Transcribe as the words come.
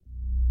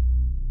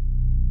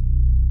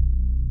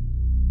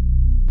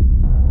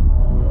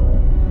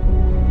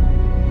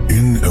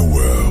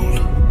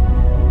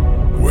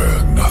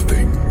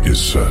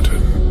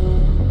certain.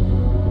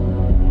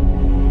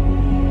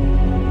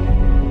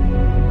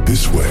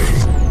 This way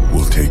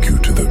will take you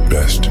to the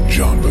best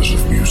genres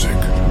of music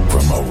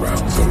from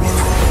around the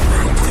world.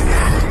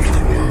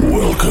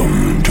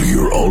 Welcome to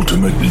your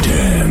ultimate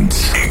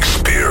dance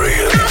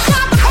experience.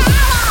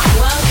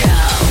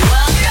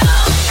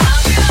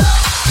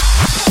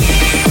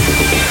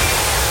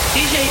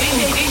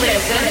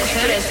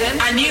 Listen,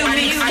 a new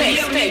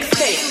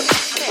mixtape.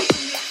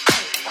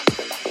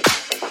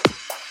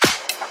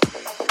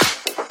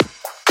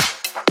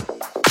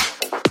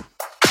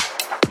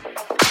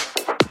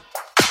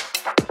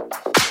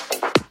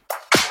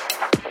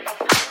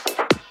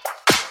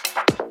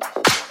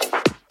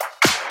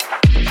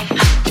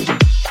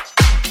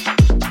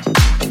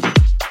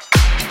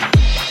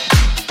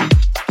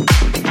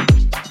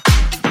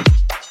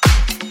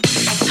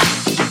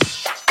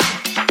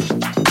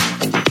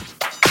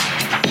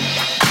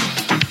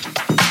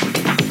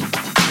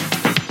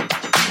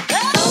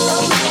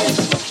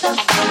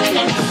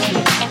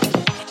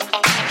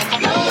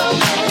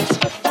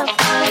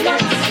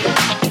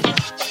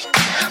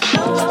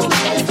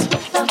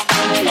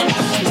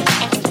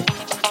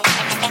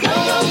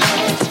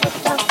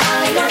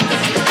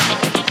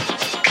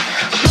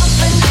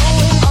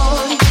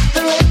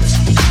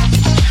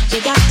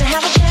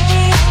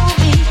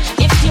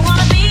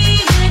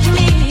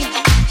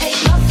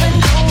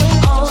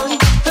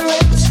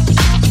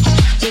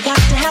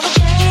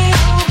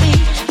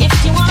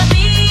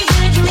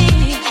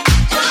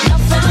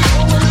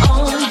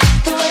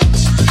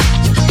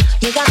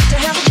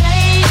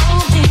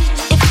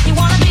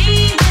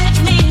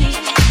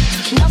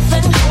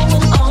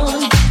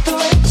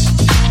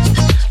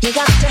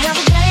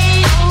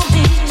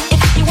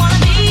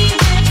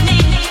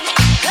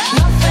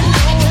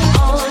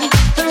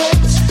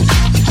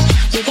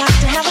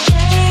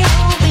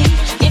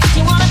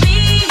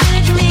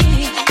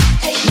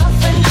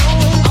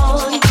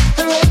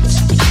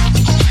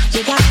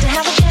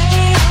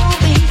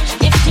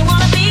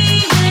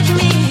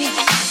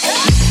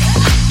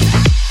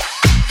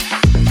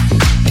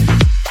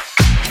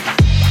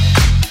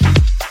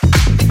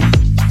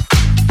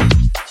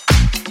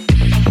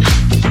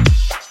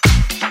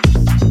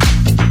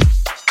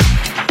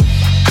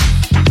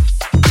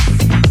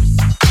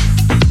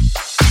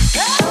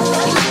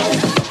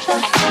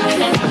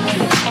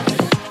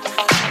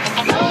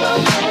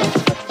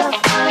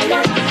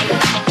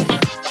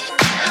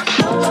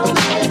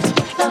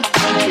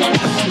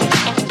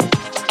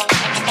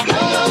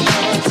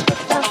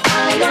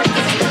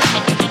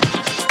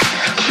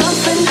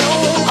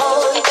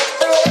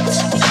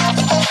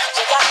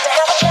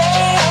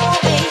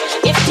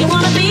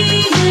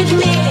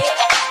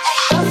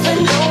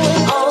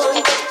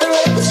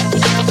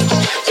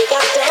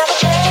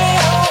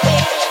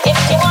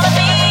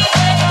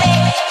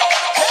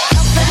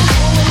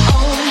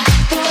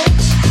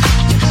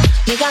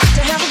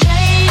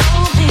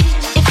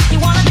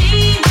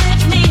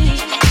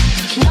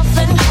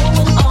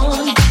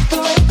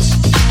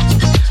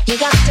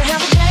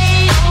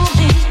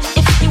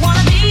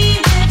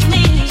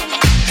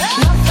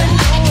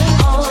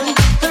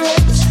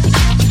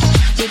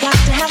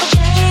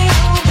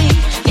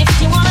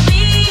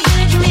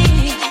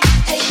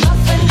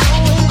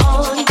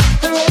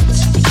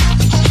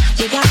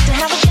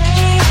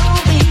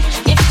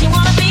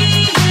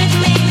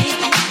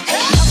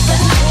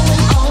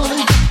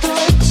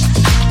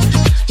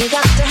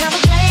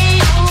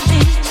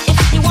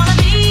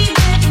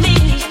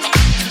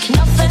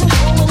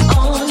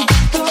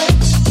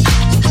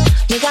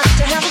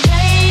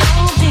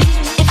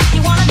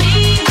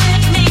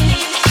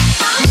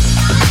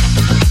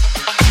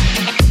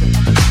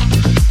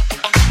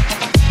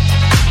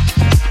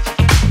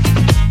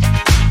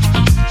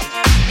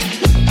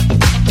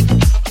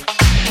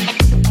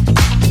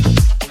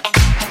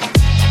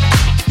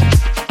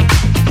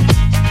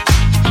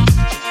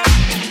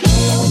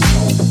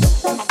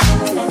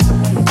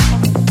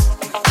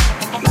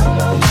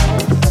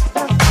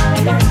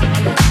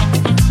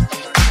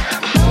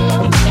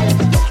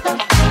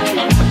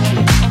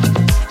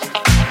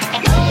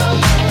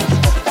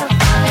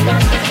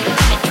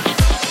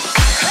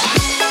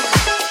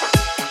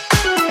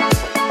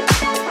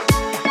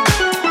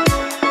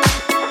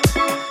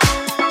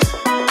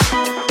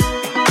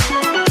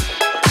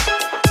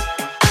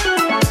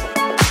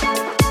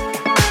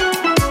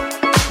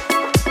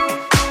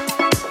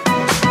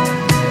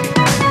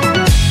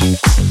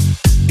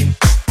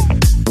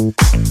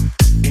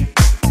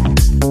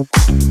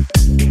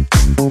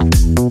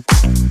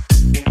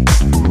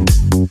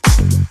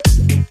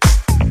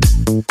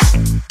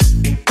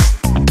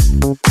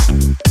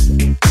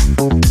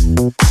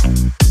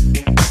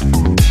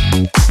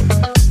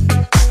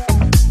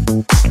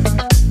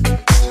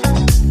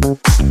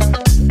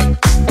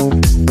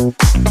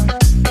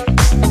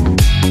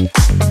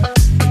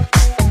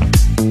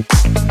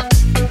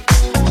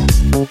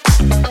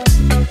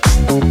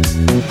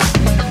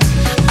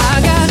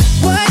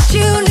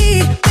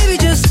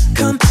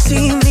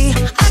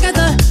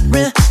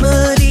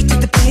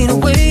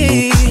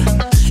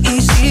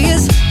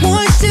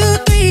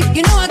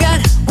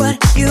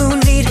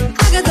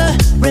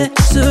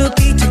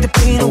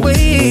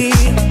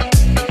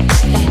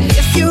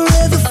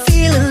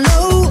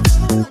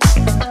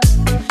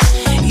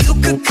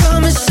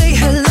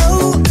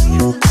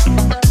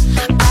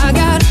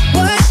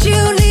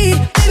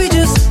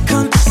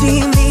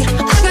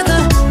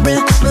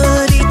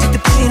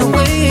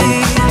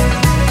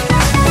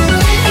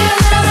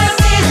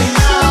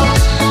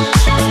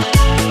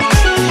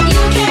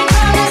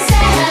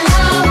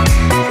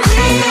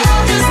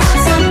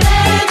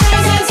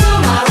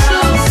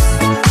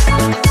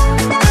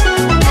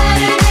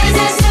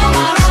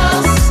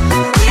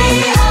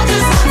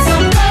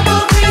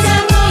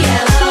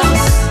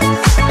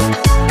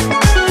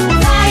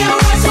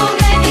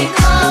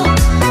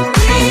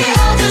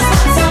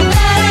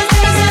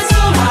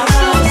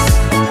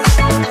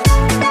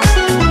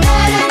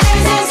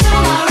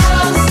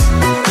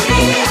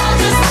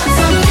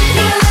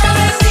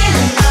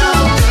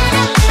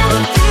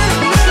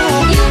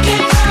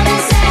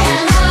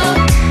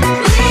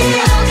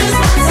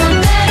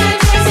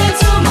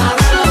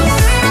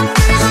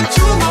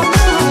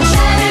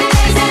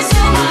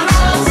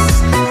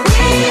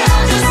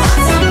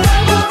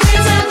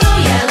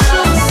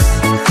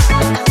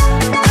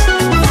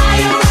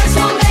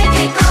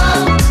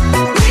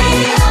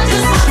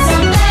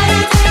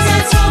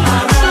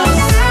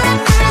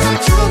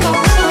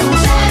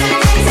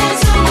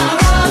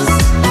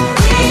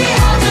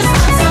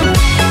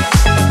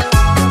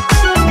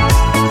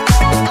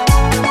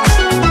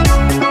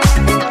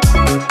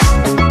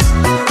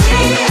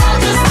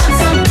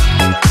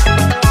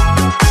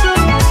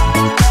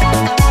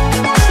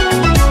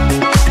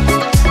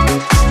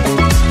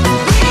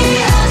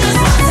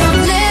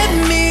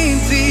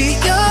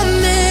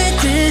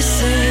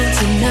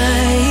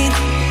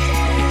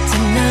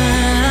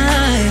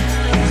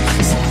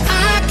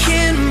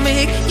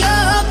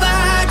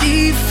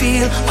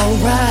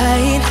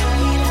 right.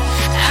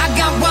 I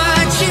got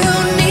what you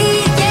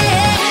need,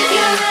 yeah. If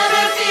you're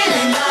ever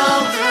feeling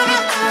low,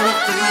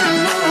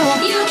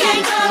 you can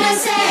come and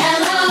say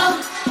hello.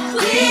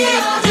 We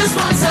all just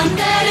want some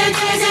better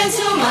days and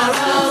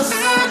tomorrows.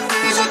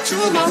 Better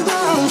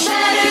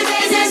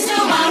days and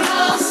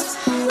tomorrows.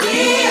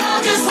 We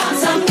all just want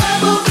some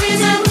purple,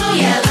 greens and blue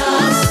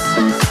yellows.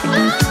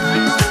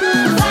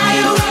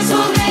 Fireworks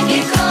will make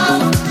it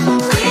cold.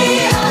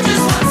 We all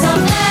just want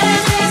some better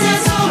days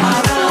and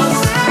tomorrows.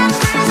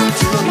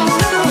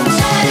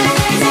 Better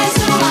days and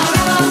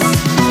tomorrows.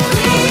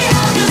 We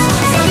all just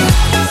want some.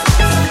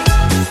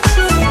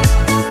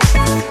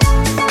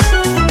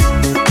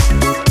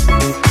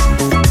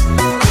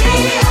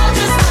 We all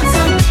just want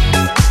some.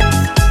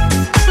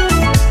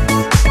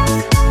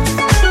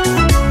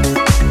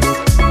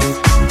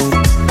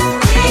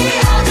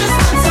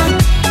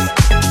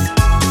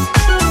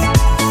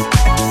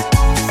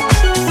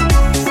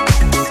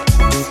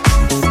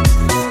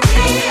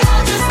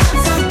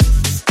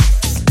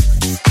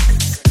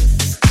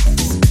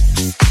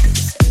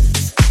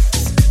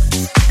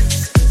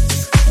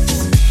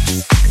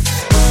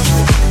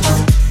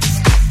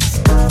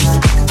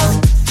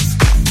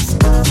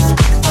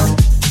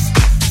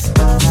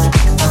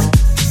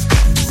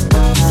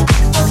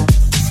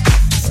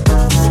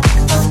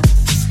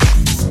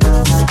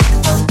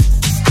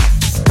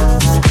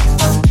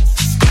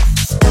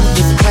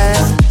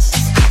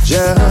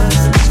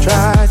 Just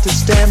tried to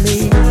stare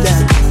me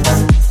down,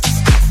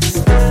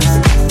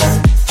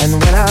 and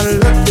when I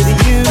looked at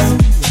you,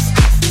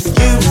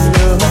 you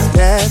looked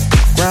at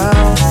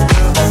ground,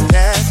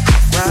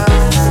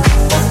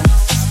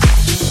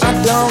 I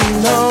don't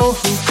know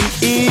who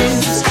he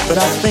is, but I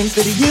think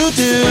that you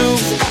do.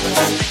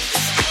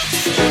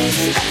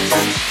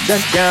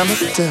 That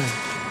gambler,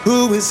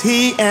 who is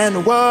he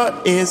and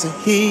what is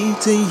he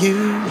to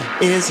you?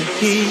 Is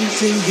he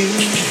to you?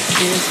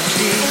 Is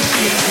he to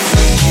you?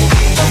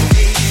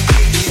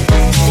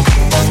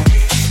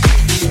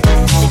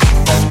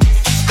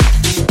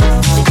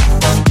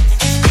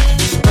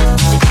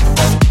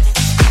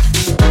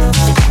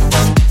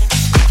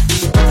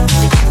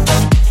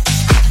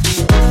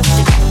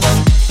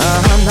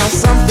 Now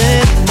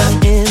something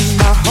in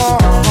my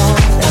heart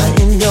and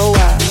in your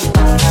eyes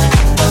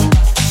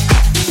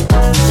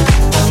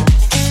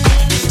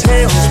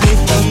tells me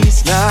he's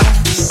not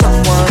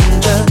someone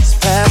just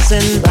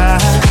passing by.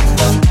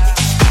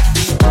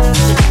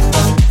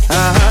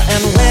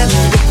 And when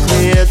you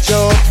cleared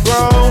your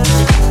throat,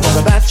 was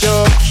about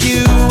your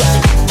cue.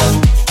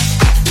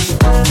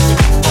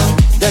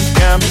 That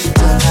got me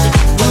done.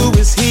 Who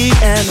is he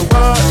and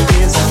what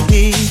is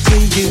he to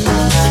you?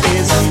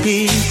 Is he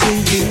to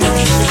you?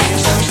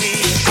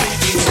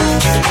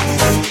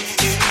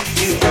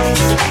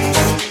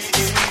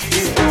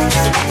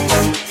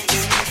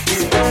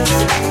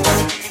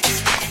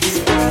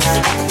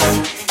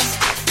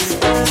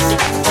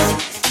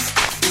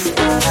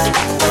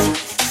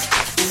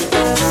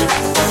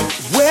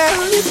 Well,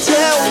 you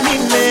tell me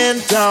men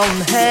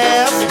don't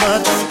have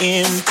much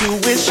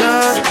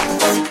intuition.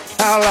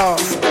 How long?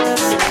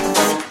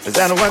 Is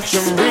that what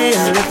you're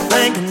really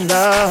thinking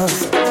of?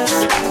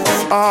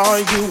 Or are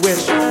you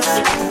wishing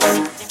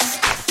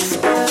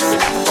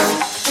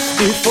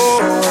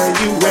before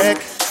you wreck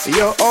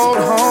your old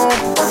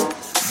home?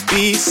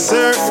 Be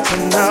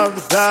certain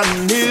of the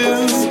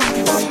new.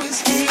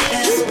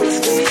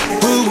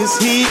 Who is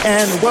he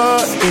and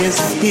what is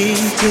he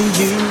to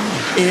you?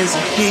 Is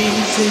he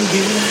to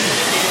you?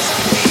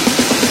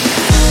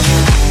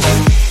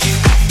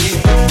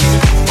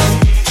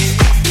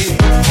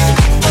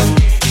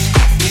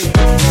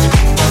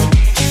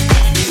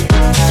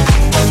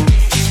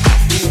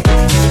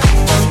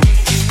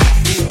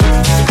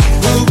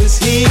 Who is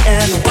he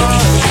and what?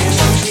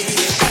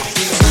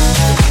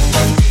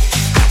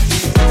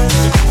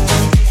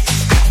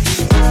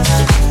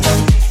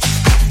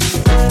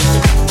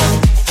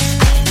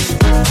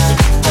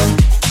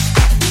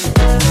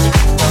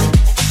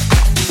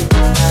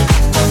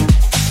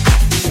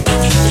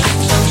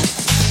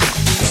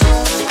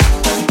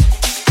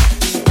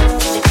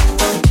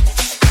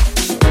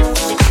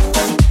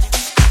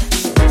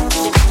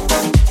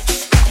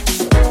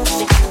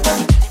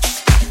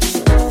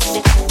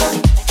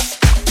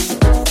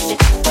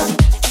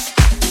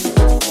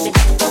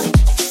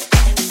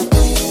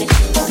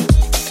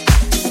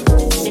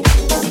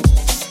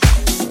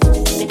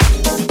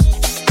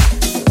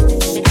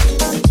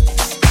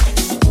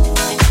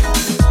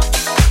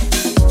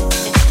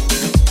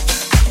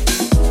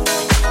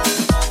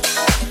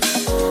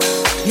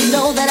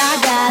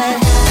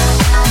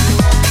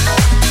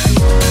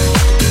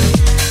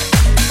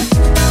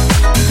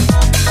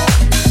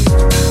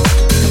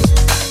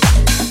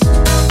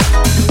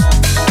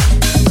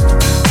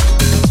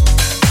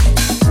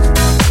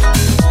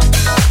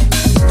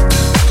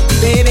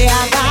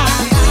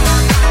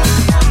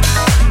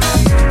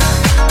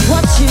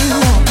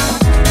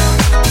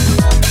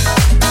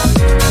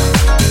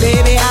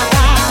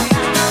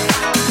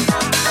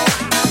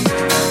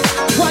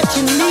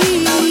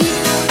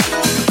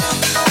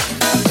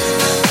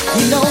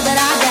 know that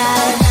I got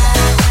it.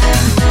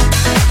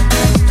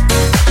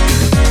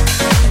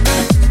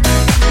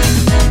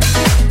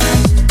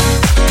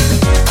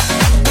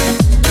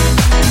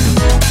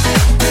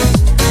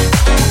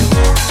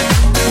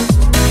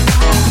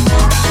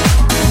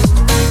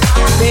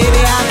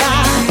 Baby, I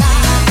got it.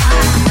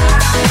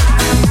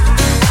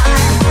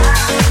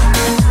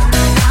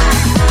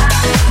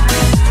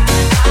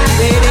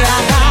 Baby,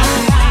 I got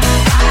it.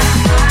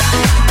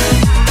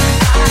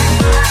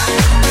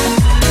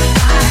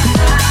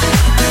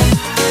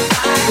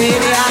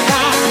 Baby, I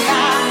got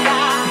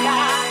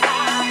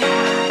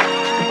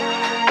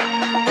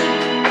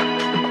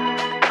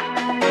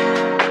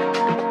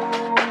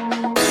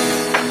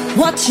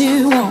what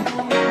you want.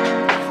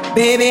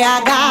 Baby, I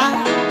got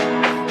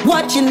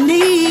what you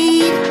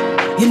need.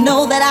 You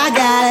know that I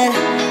got it.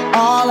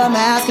 All I'm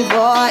asking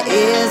for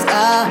is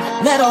a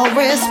little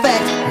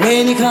respect.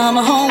 When you come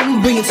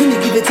home, bring it to me,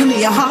 give it to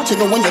me, your heart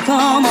sugar when you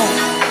come home.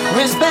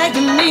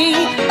 Respecting me,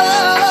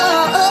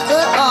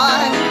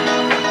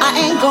 I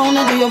ain't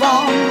gonna do you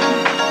wrong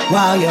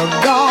while you're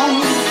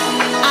gone.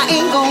 I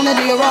ain't gonna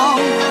do you wrong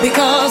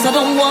because I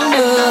don't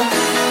wonder.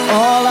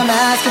 All I'm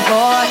asking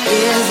for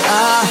is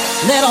a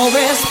little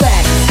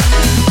respect.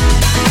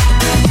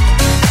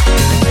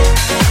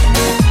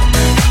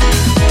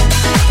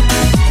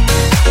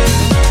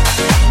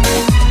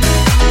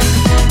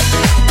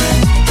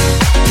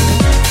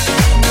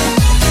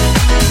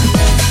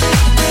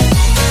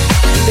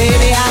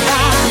 Baby, I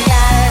got it.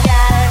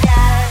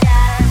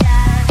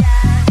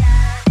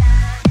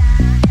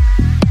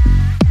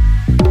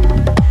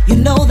 You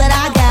know that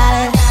I got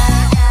it.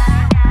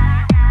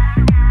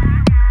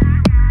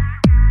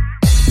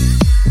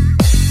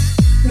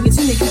 Bring it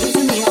to me, give it to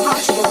me.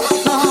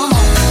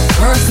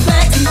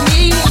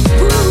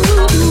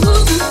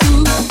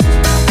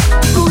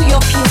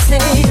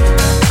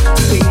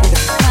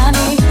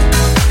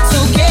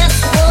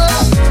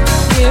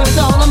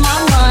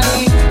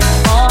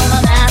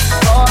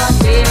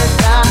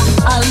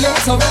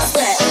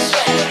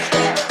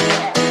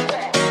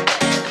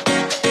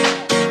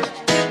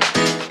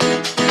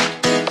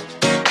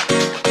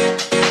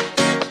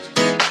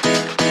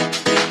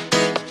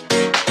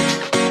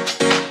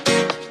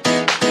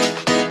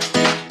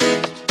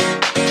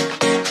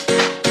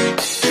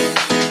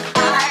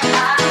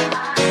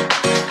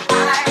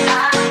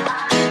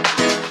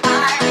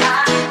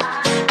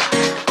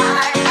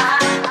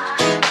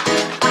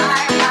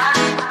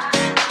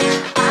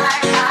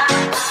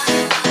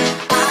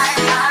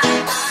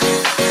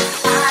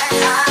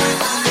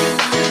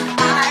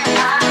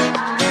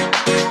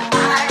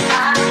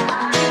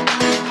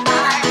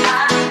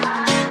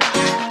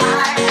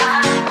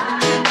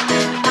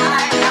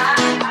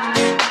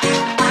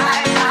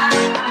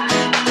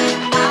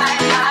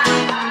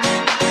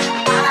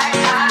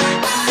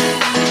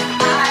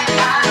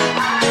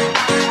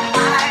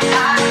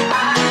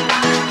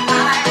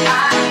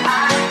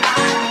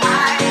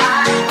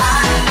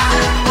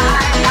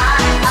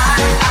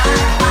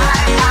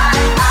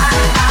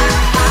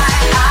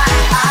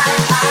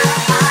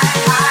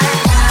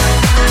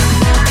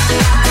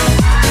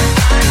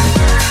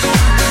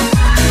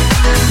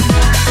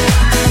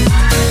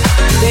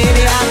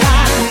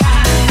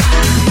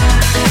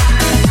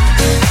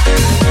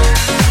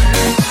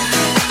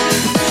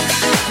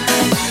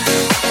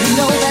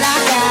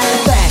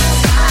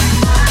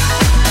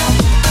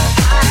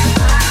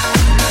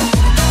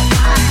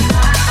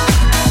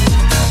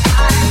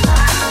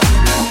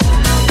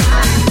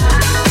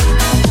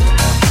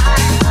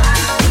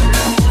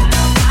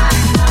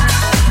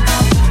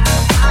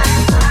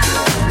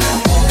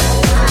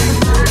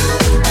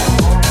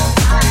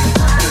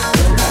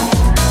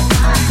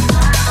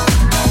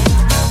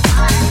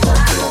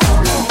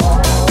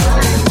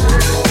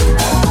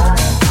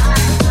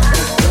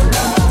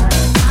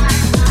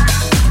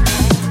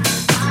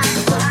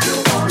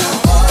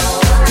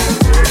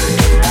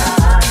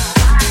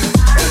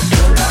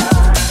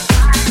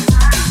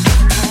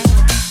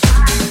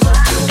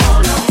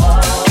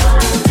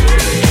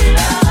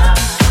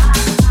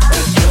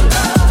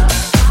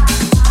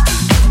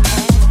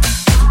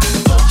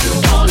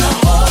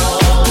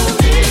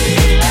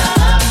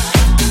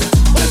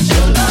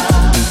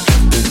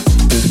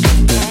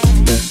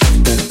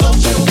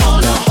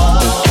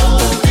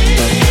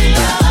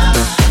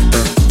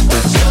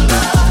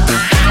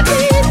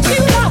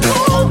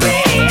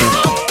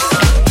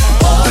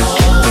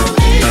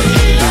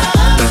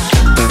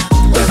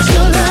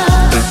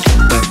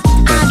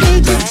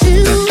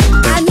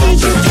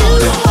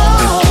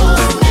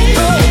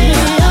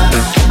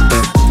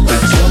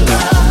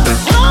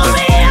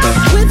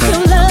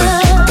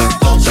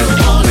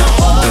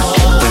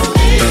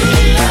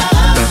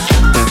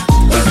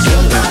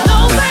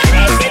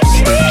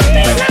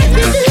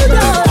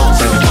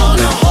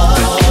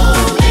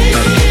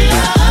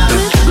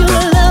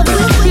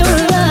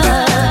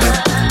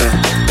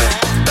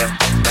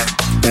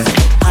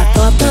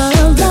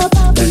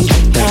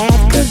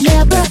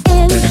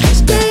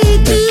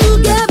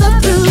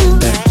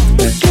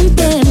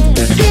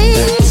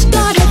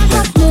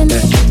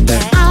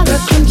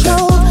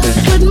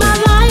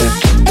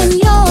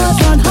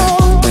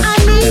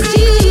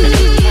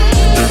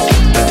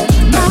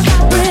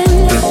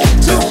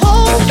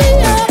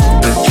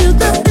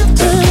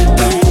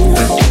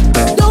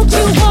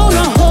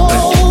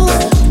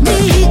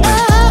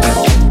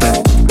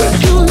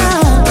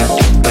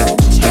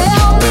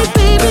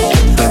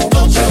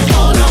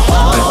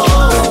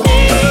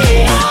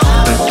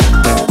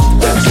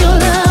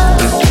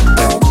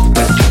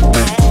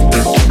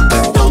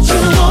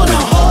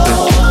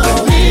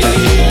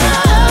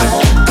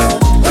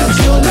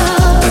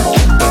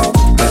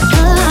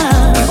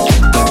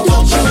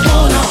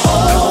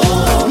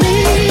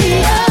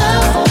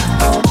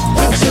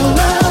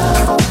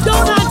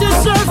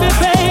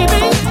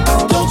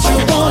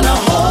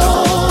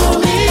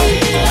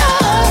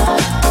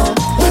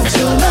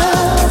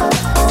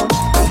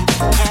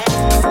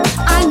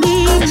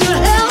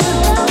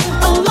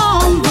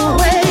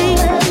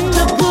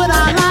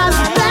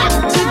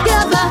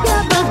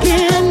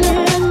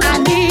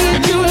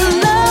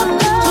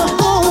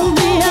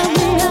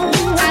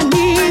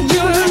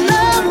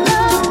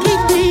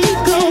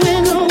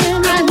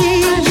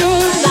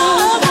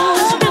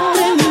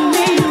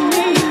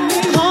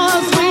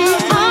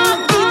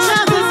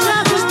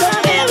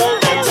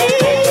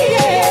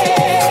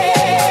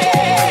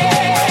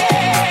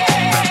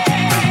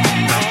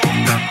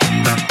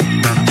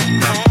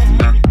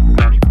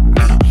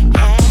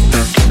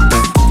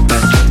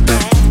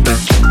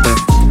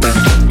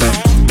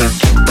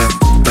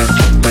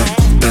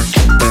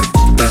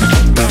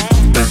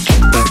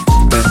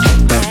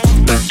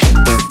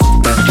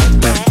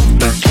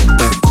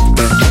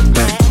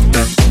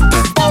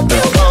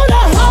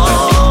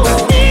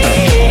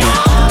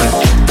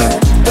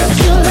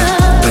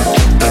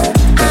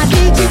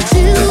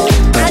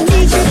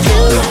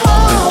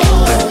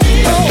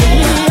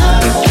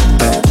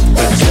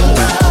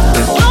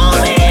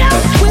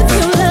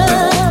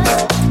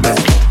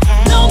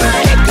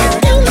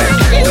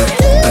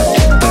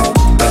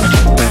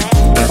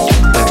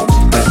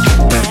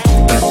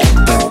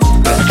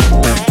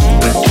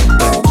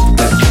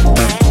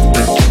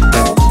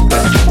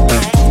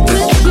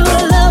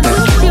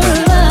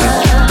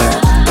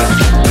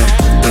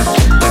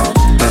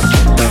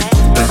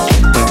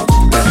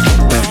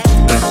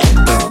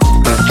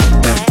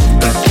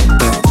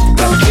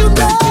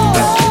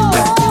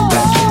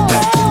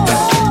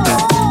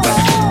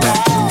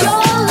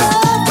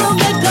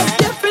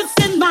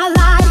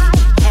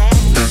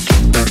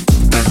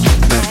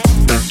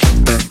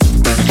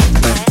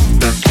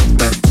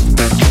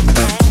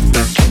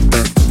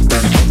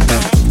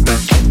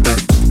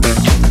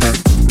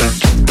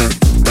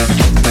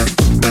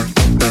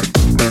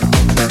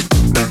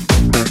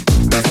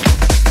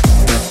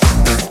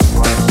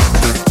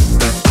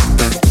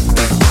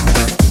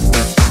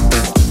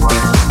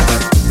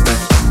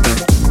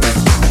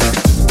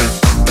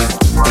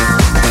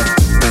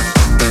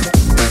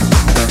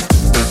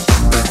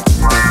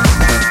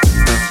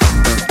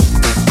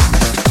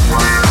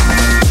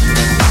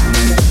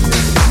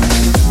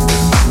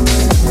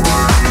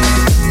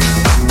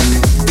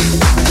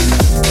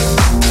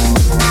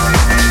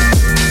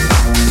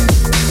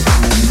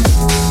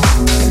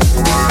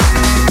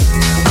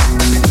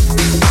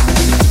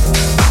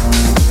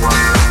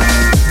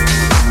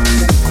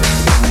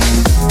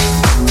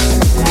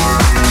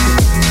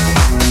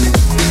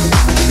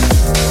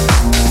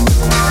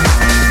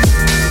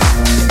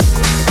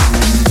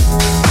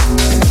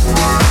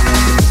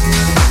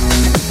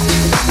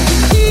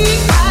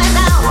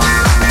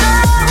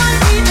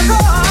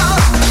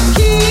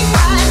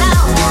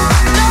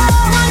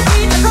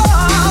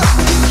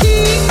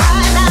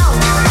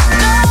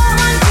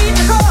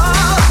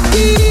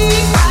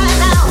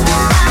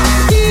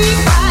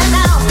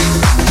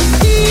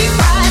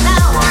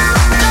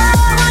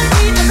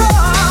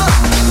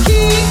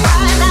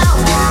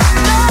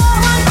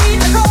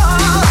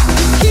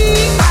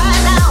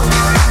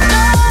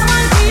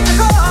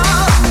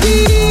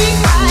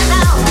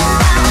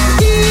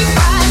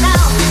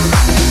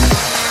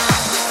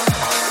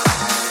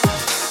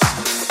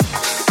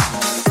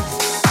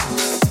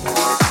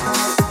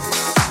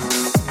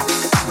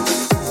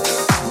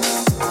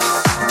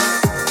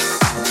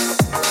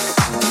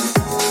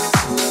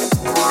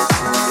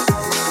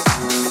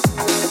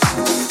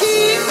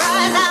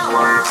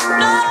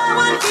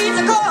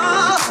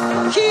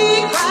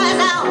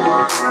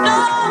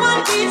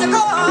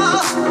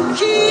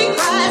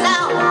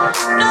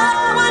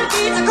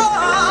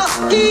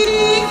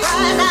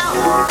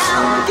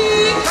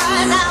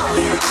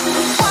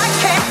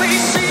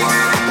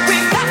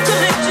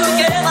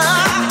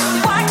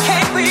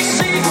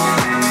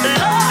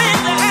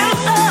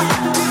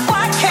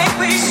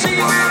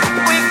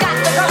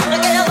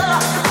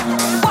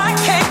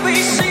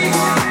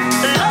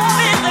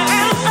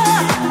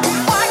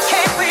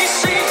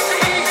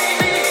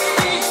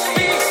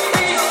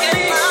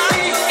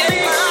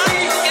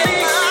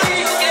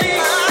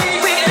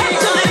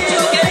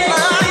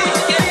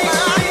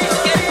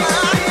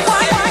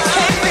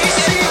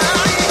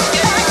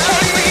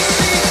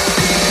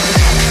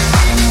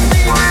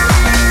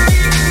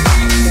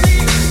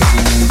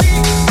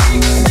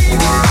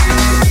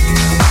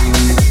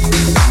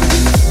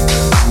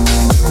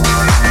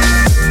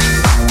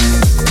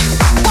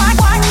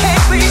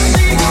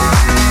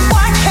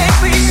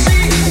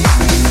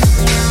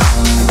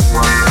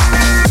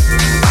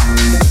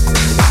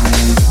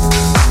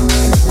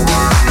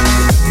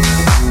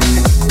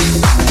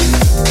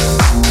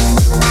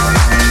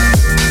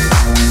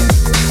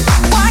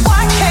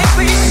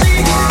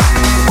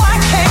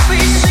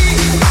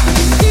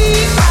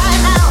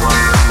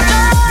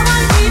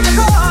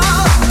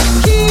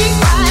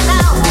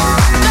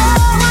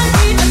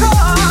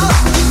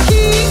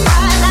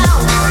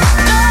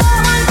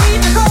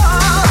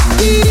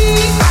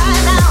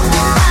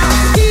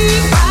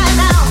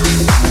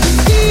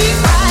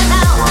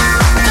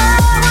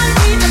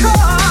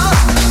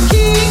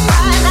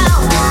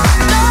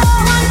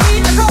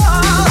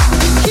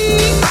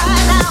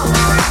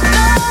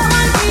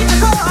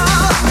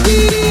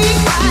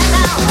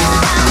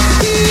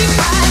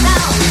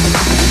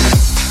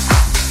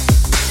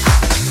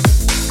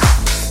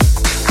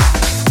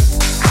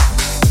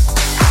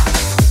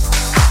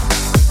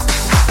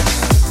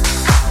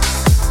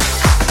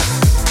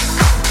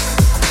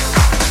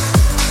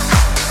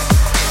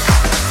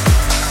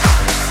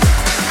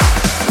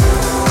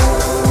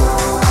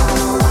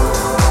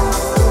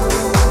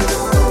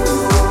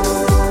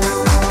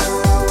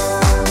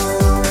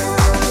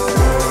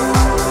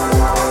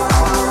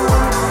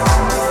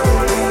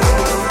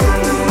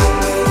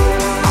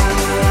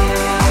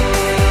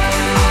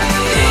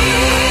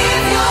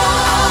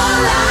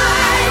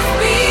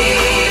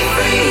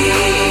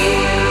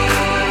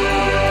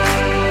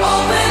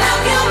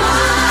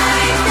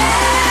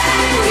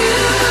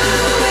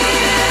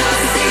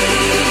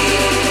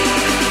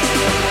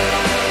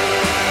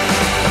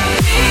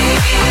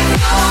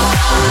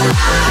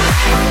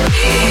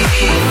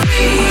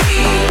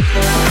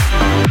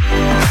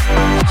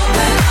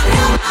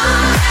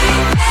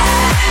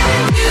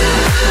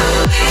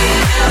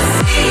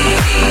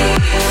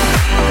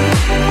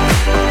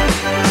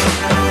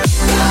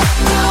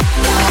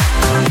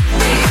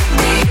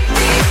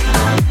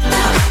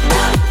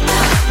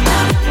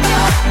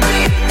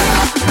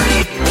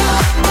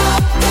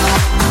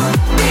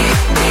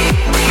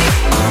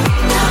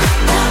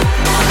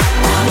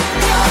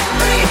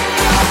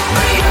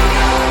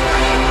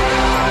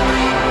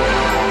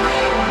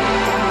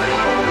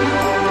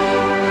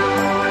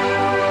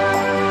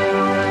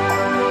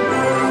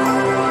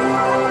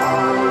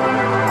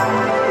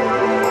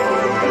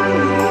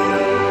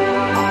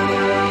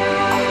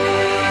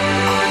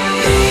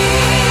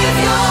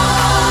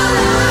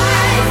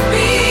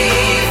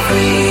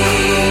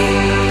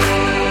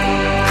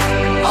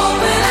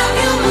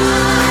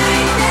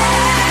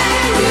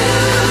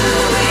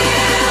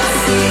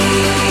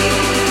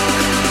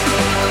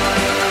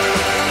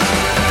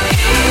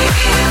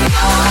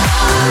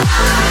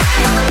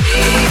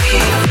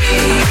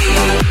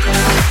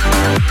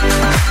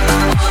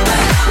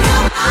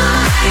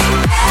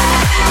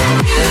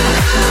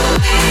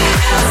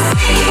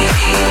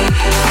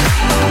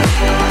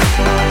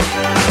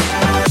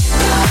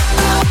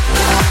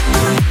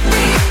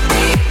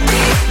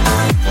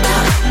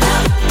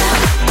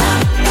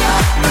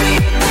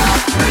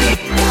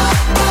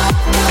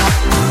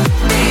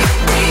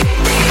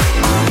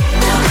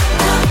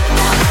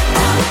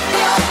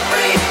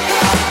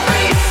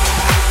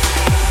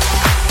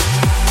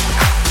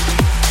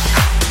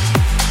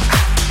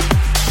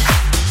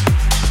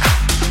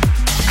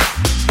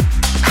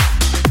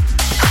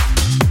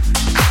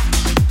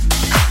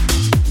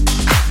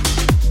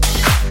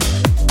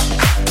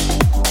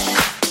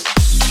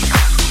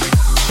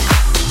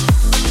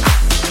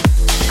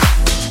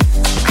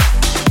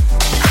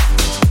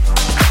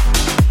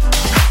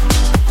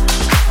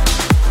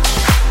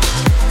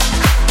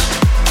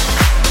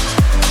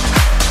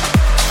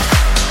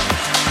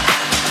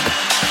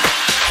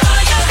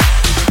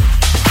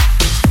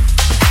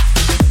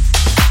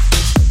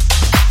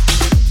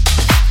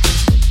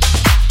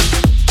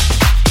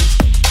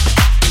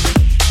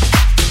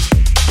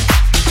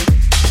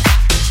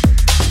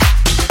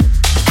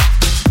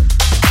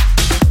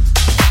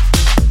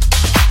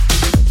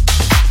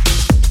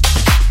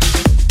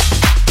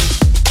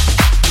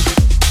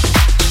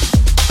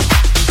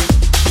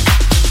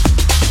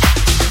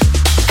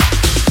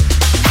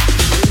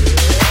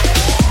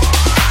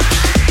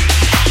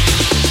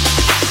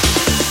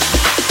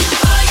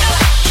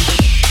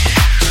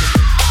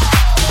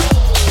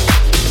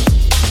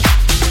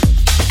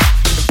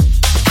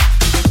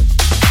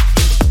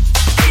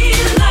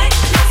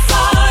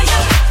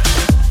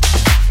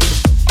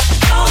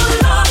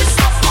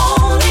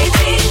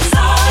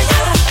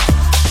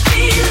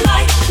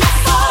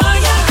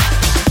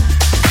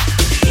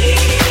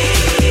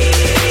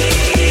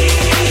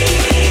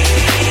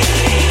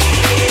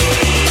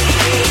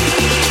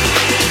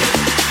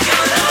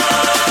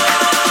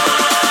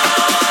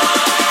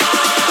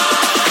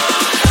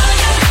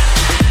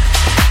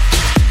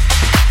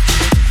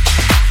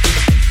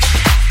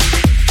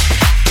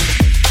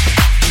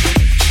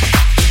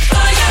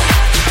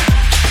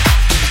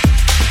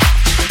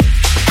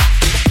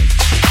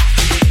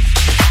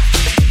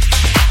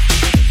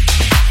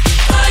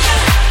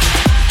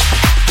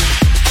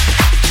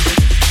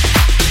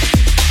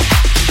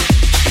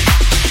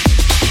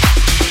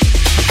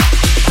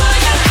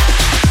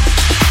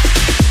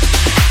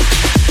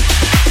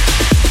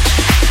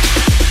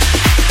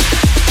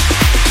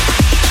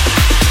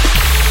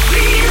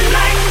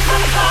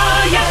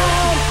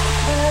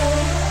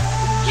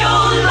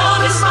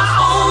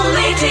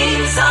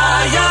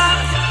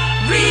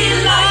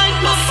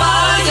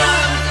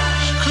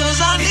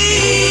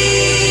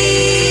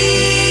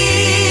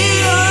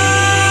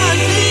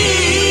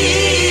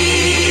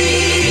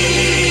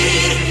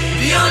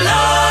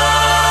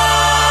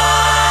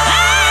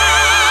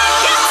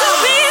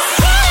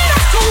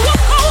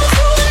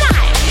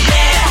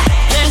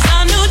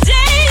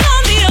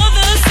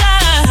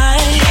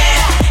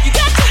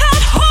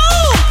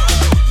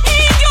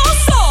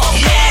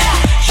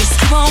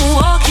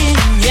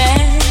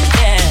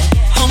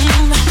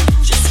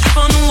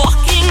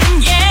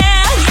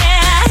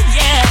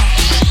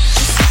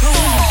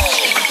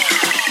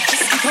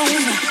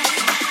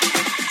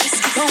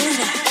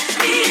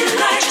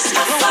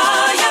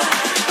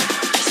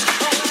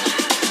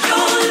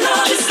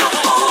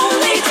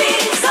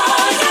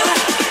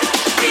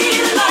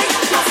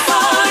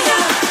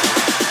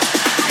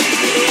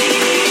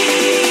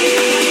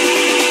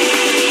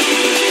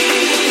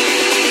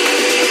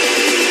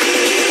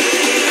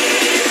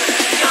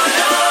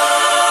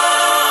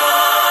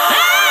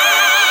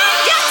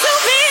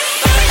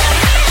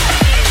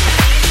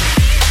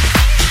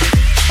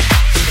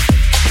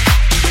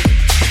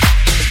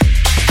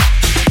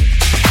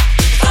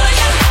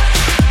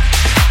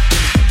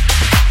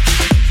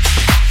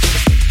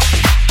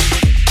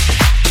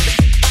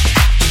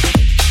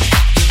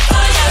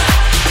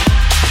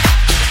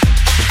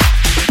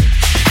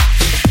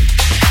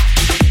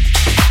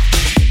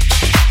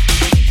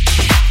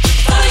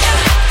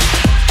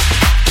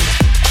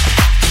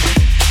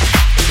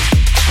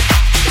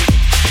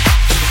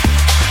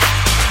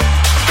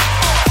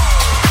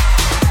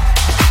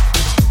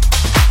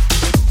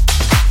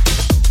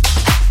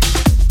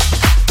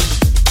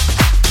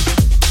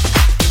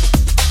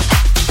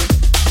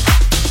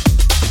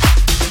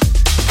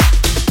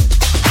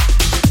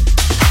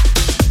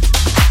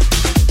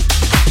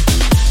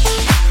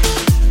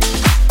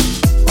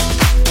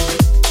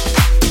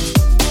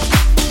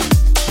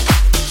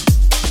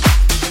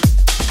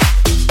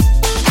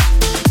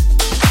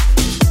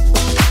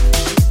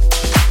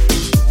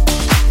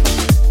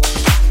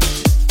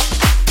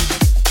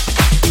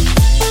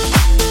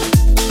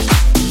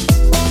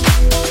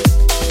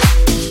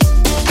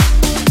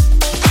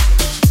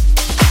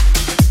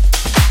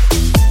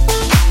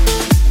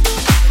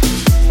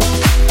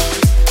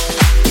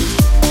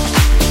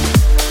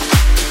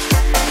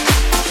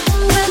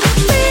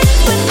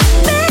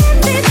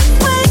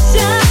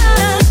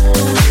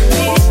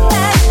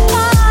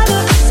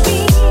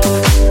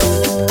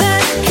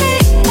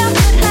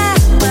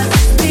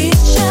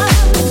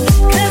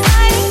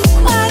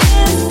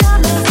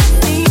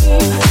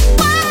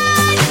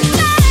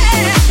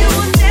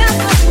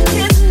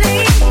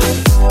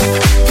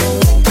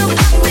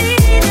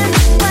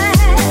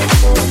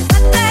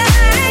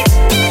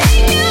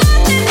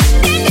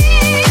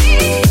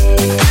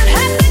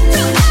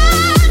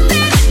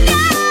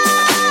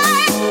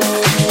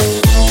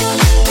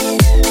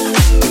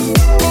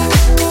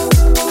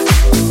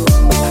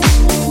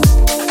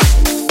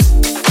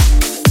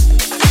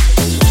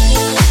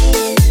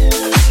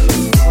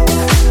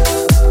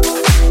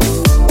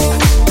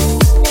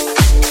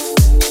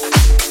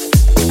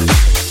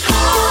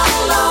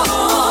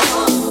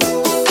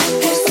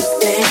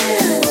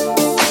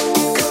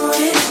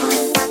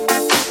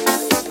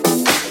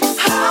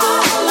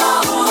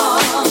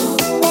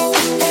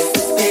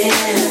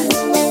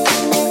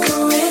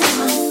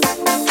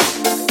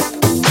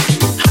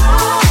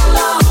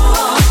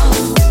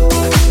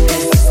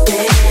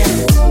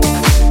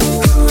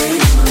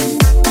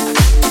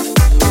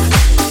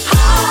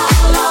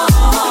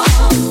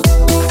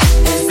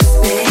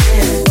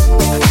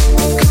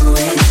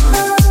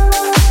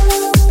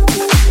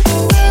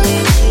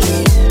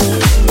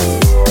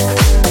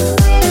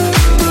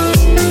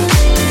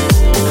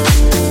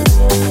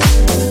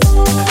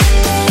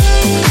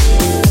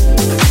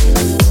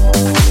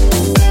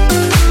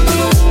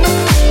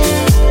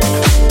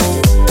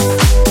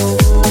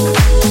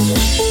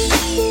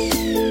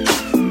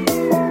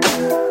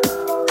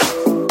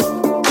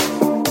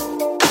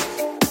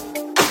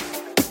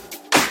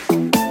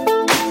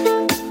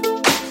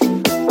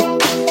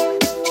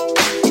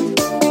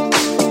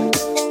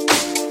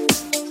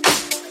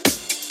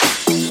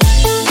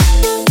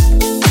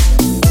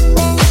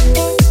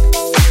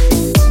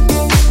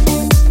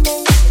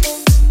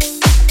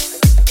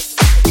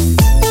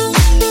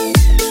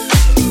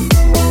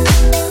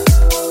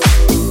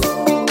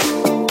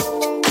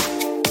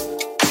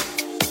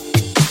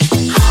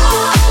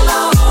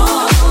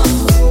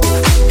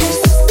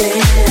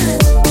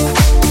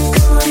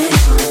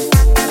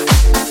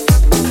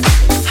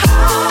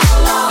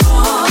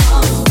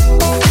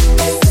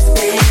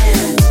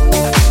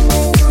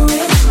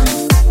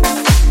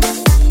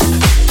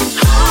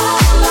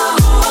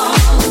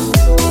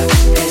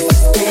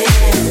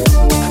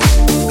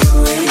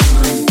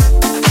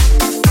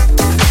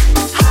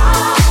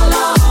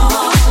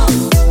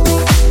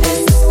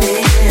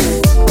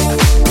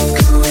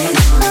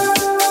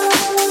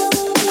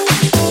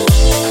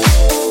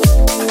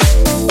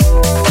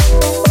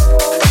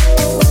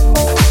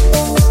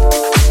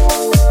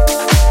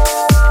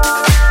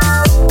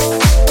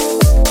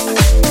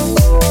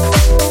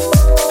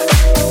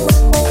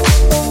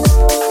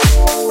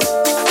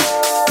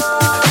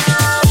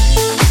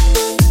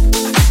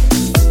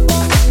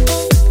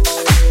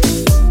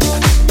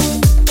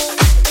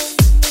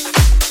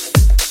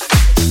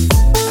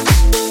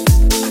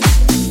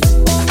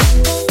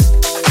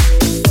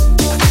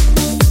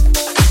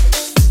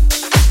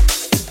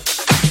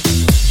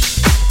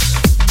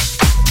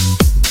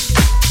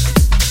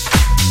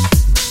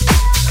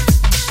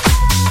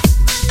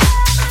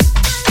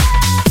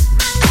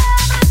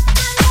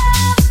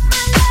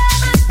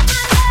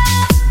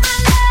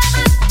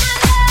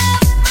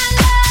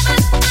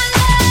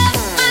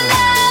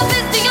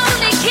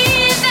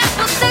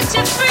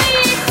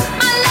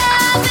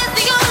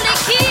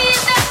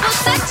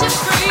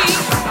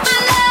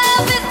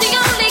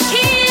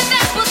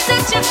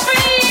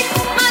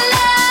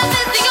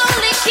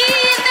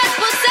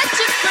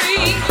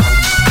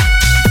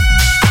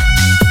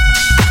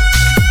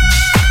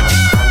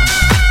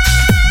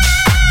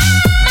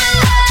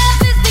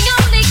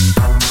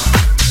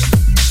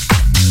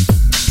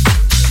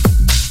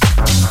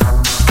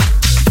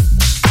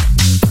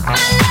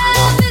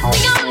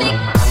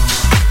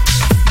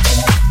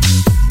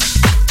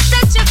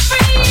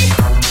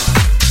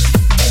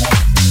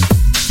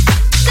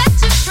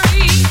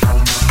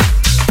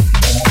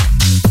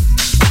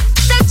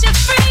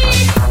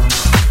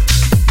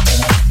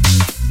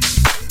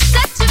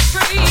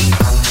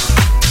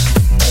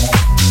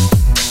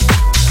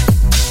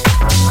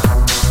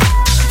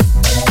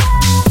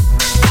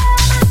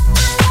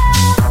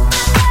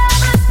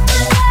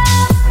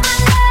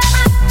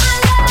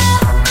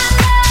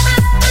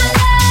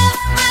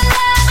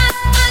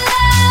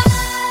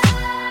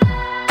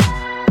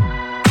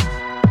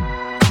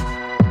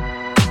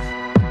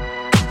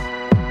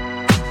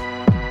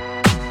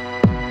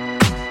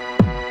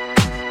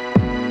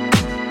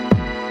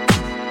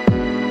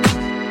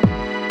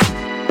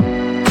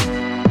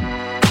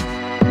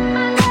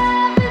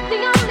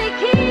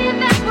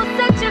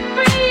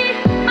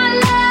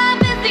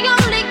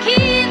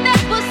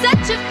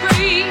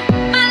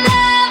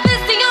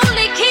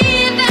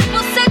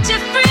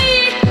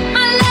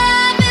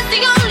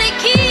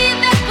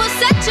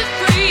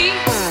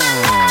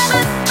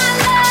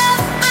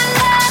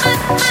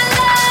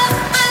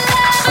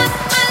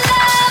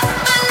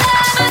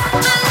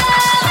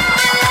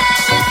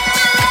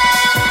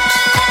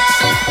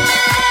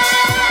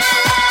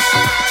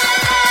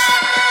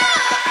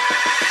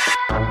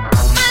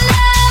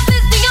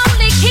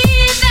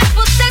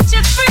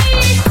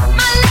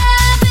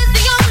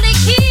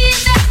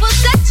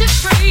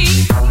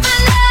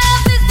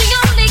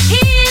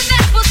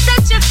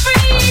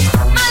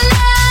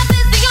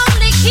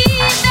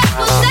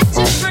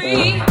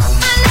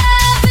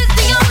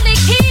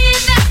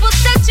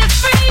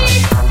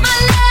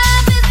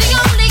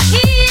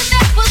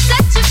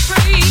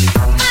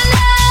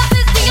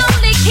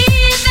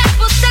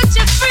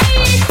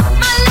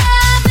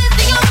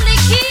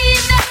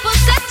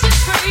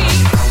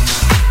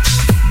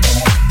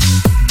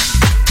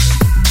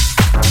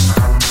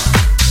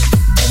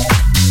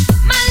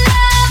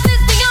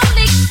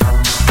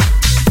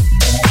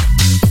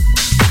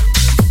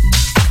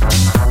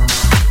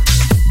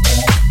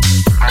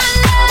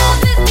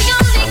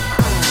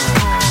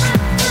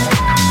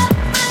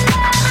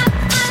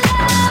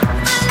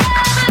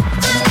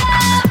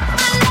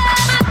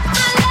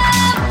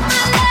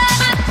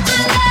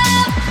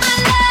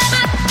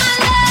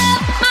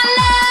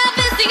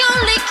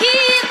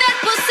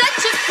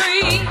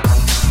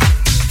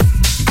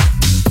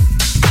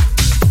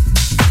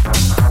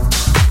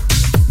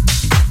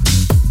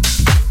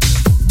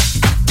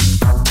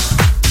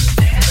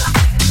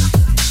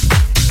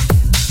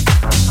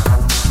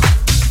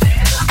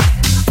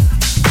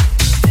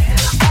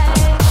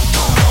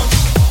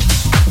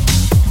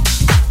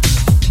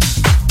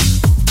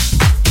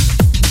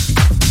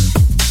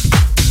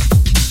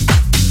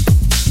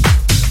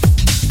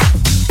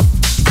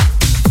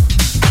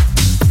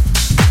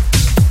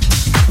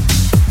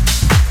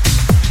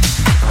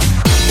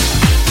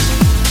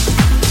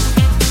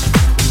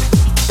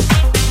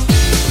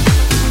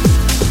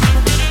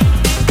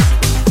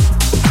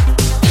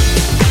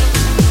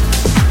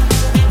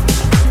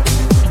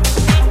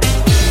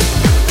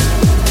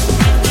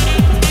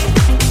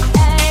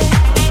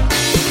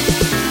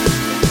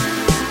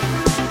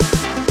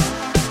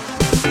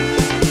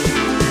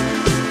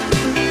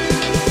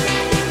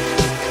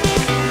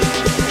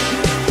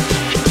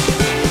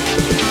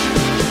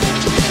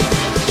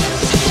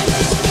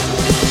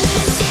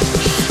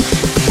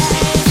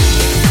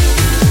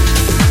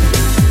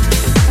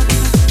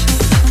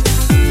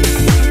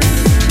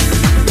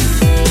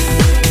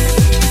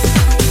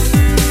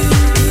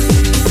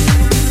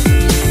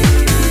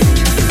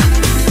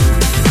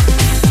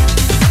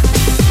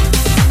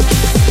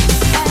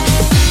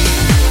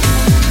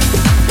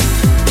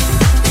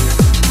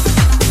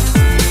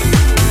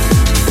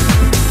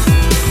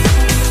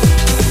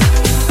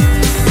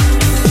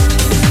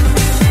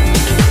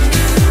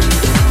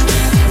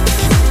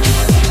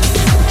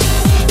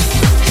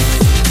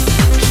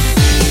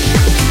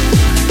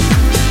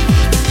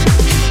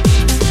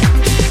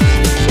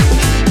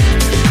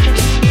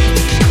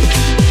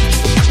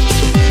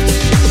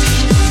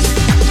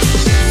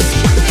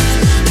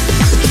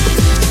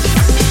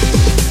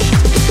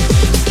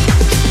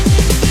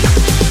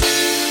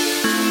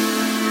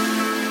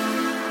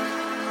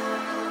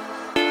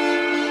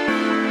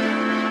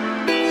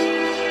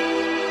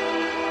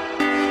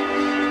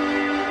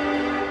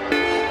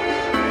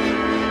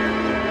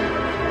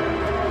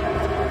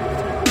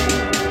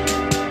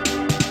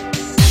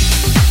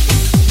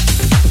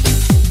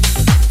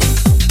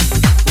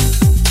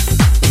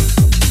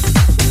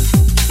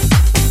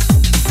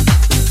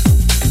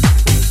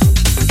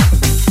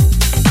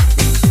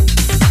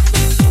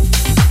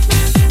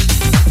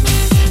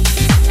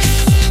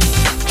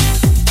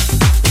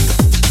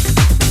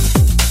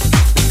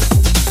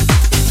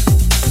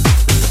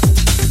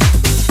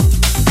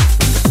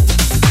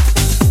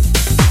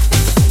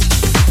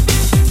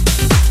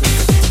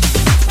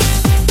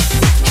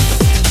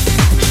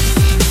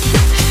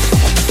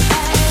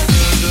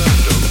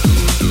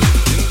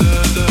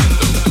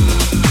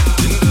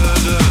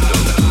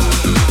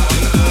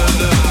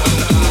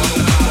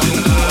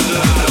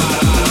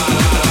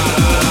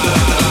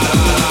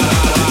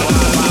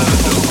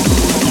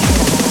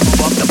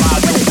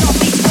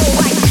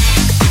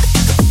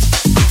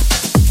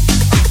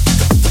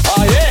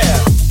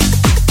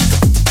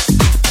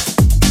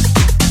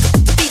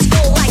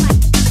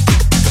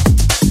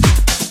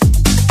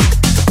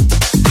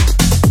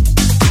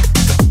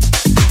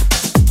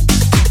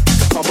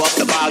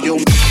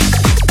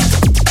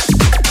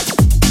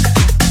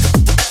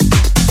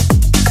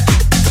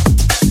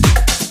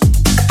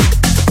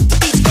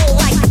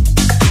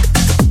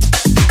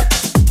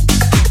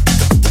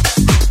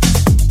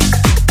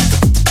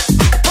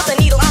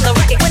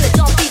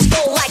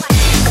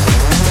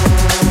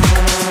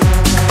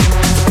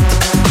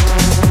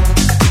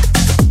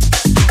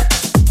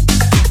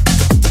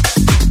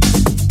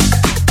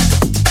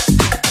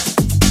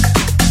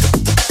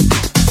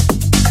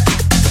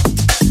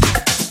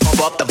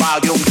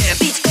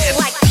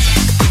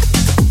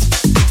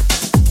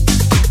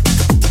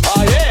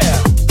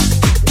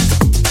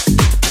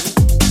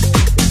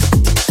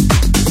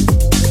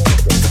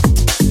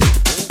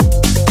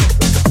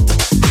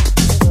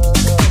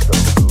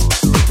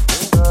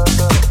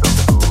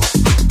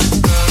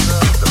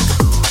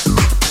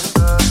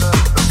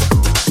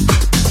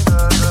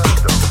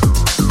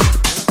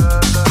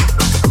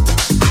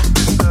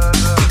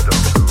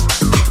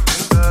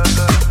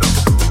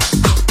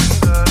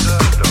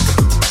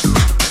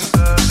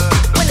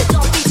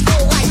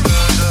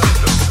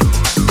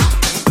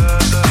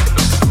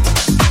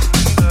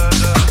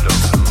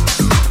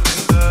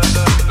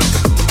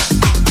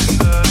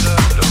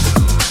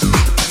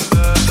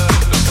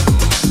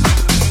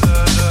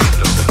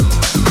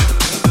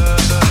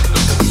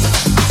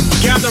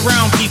 Gather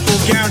round, people,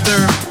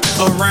 gather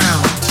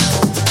around.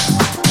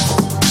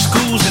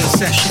 School's in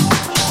session.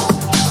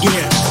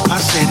 Yeah, I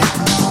said it.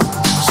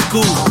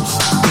 School's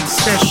in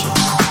session.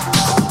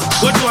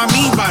 What do I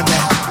mean by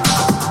that?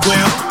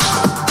 Well,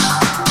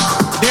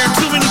 there are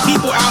too many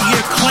people out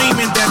here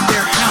claiming that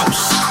they're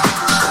house.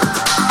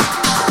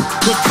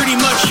 But pretty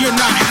much you're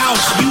not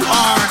house. You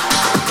are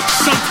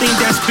something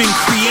that's been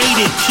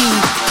created to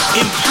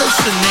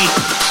impersonate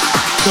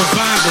the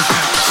vibe of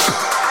house.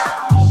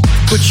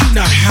 But you're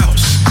not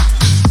house.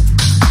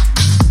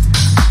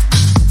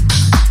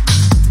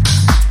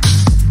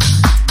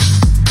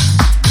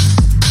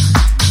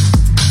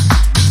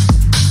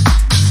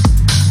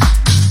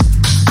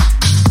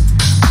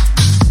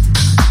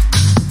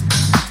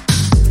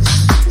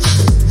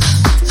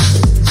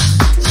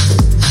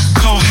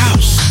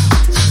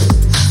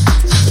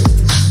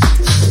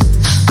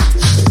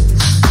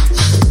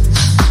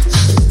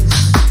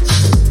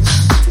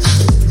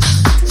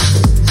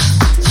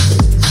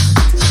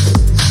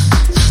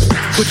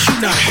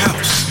 Not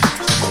house.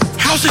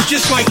 House is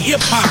just like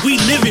hip-hop. We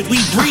live it,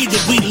 we breathe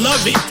it, we love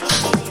it.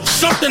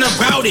 Something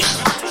about it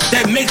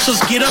that makes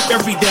us get up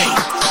every day,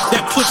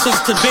 that puts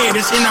us to bed.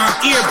 It's in our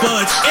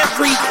earbuds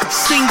every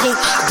single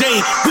day.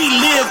 We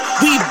live,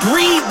 we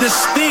breathe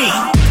this thing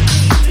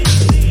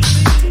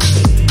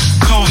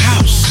called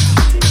house.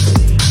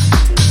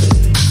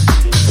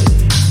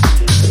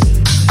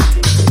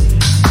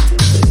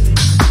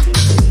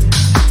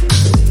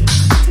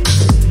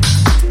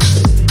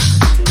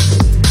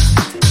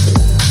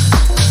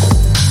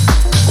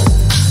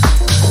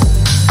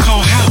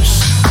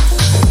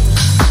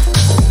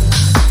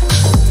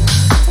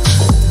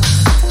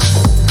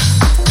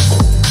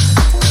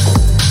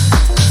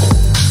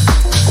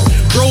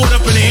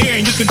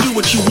 Do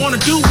what you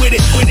wanna do with it,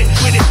 with it,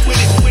 with it, with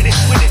it, with it,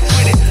 with it,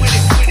 with it, with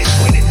it, with it,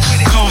 with it,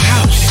 with it. Call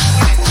house.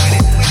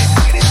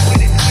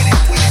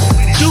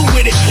 Do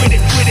with it, with it,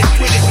 with it,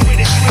 with it, with it, with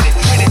it,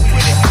 with it, with it,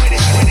 with it,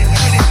 with it, with it,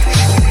 with it,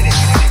 with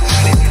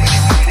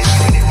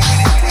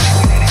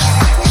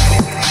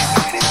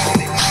it,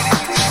 with it,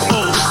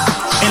 oh,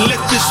 and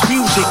let this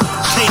music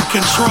take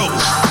control.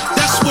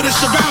 That's what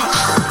it's about.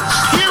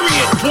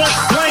 Period. Point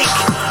blank.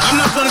 I'm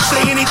not gonna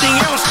say anything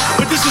else,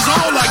 but this is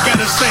all I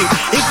gotta say.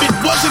 If it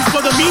wasn't for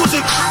the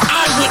music,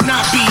 I would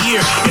not be here.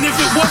 And if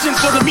it wasn't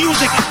for the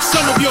music,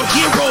 some of your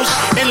heroes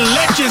and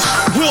legends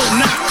will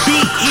not be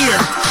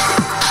here.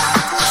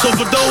 So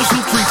for those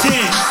who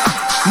pretend,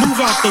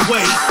 move out the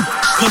way,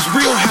 cause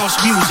real house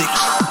music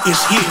is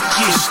here.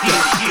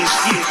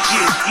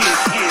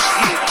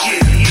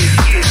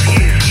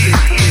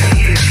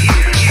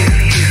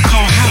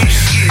 Call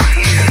house.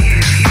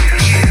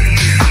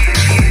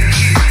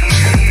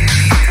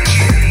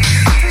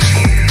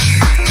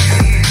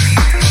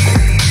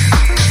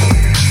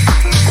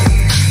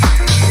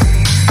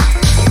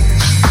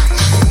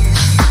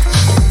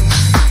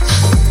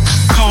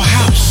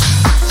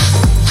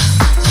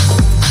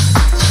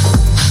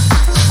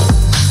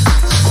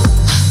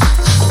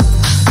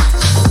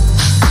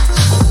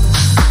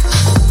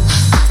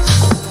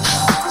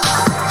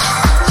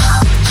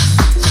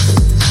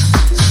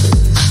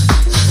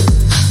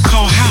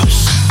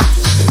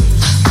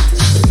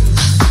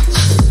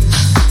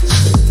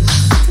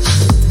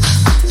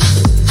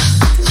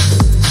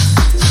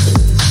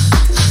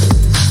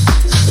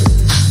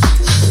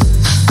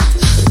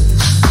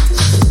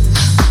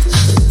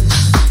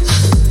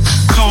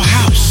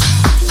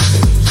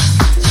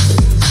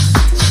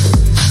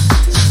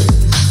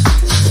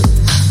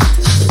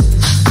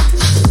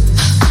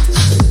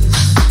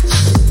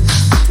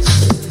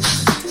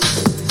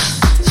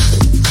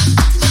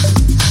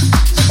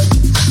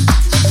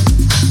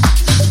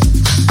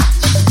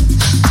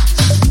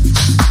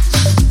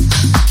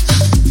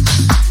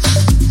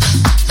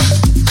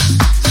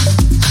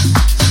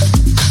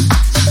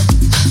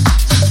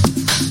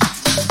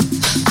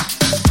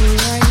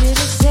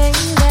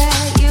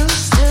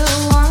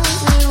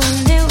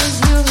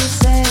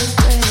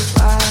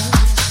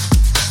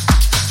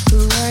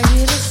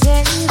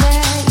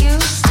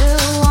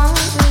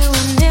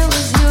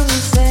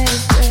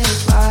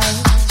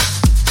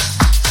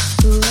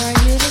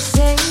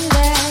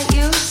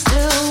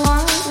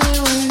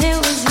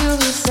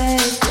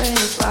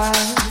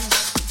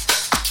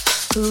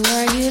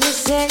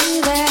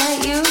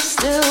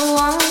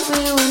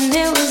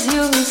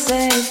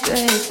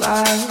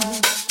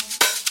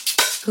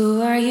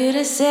 Who are you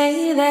to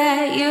say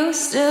that you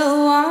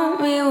still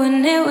want me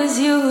when it was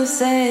you who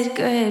said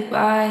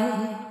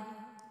goodbye?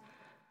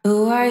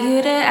 Who are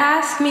you to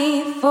ask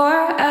me for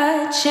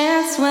a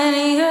chance when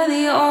you're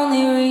the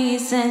only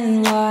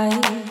reason why?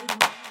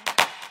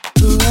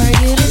 Who are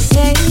you to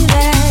say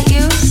that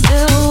you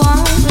still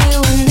want me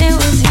when it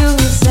was you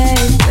who said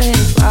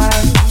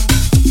goodbye?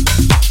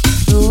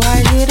 Who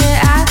are you to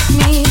ask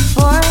me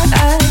for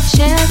a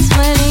chance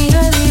when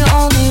you're the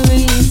only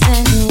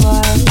reason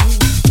why?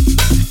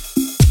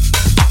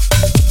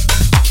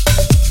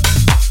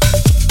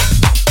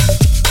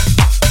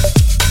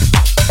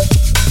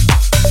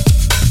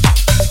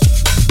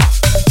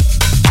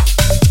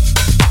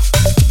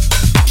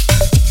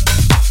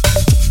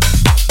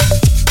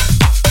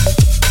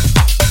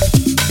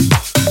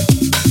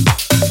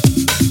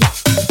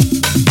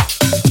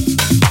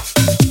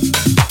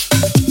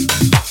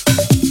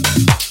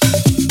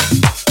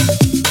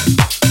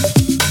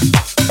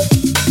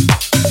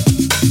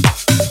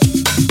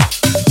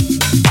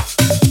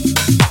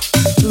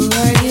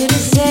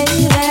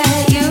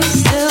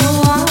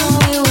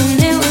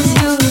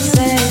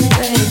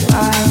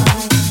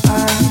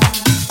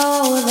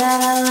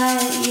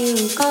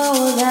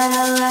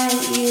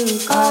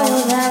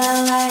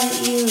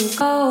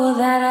 Go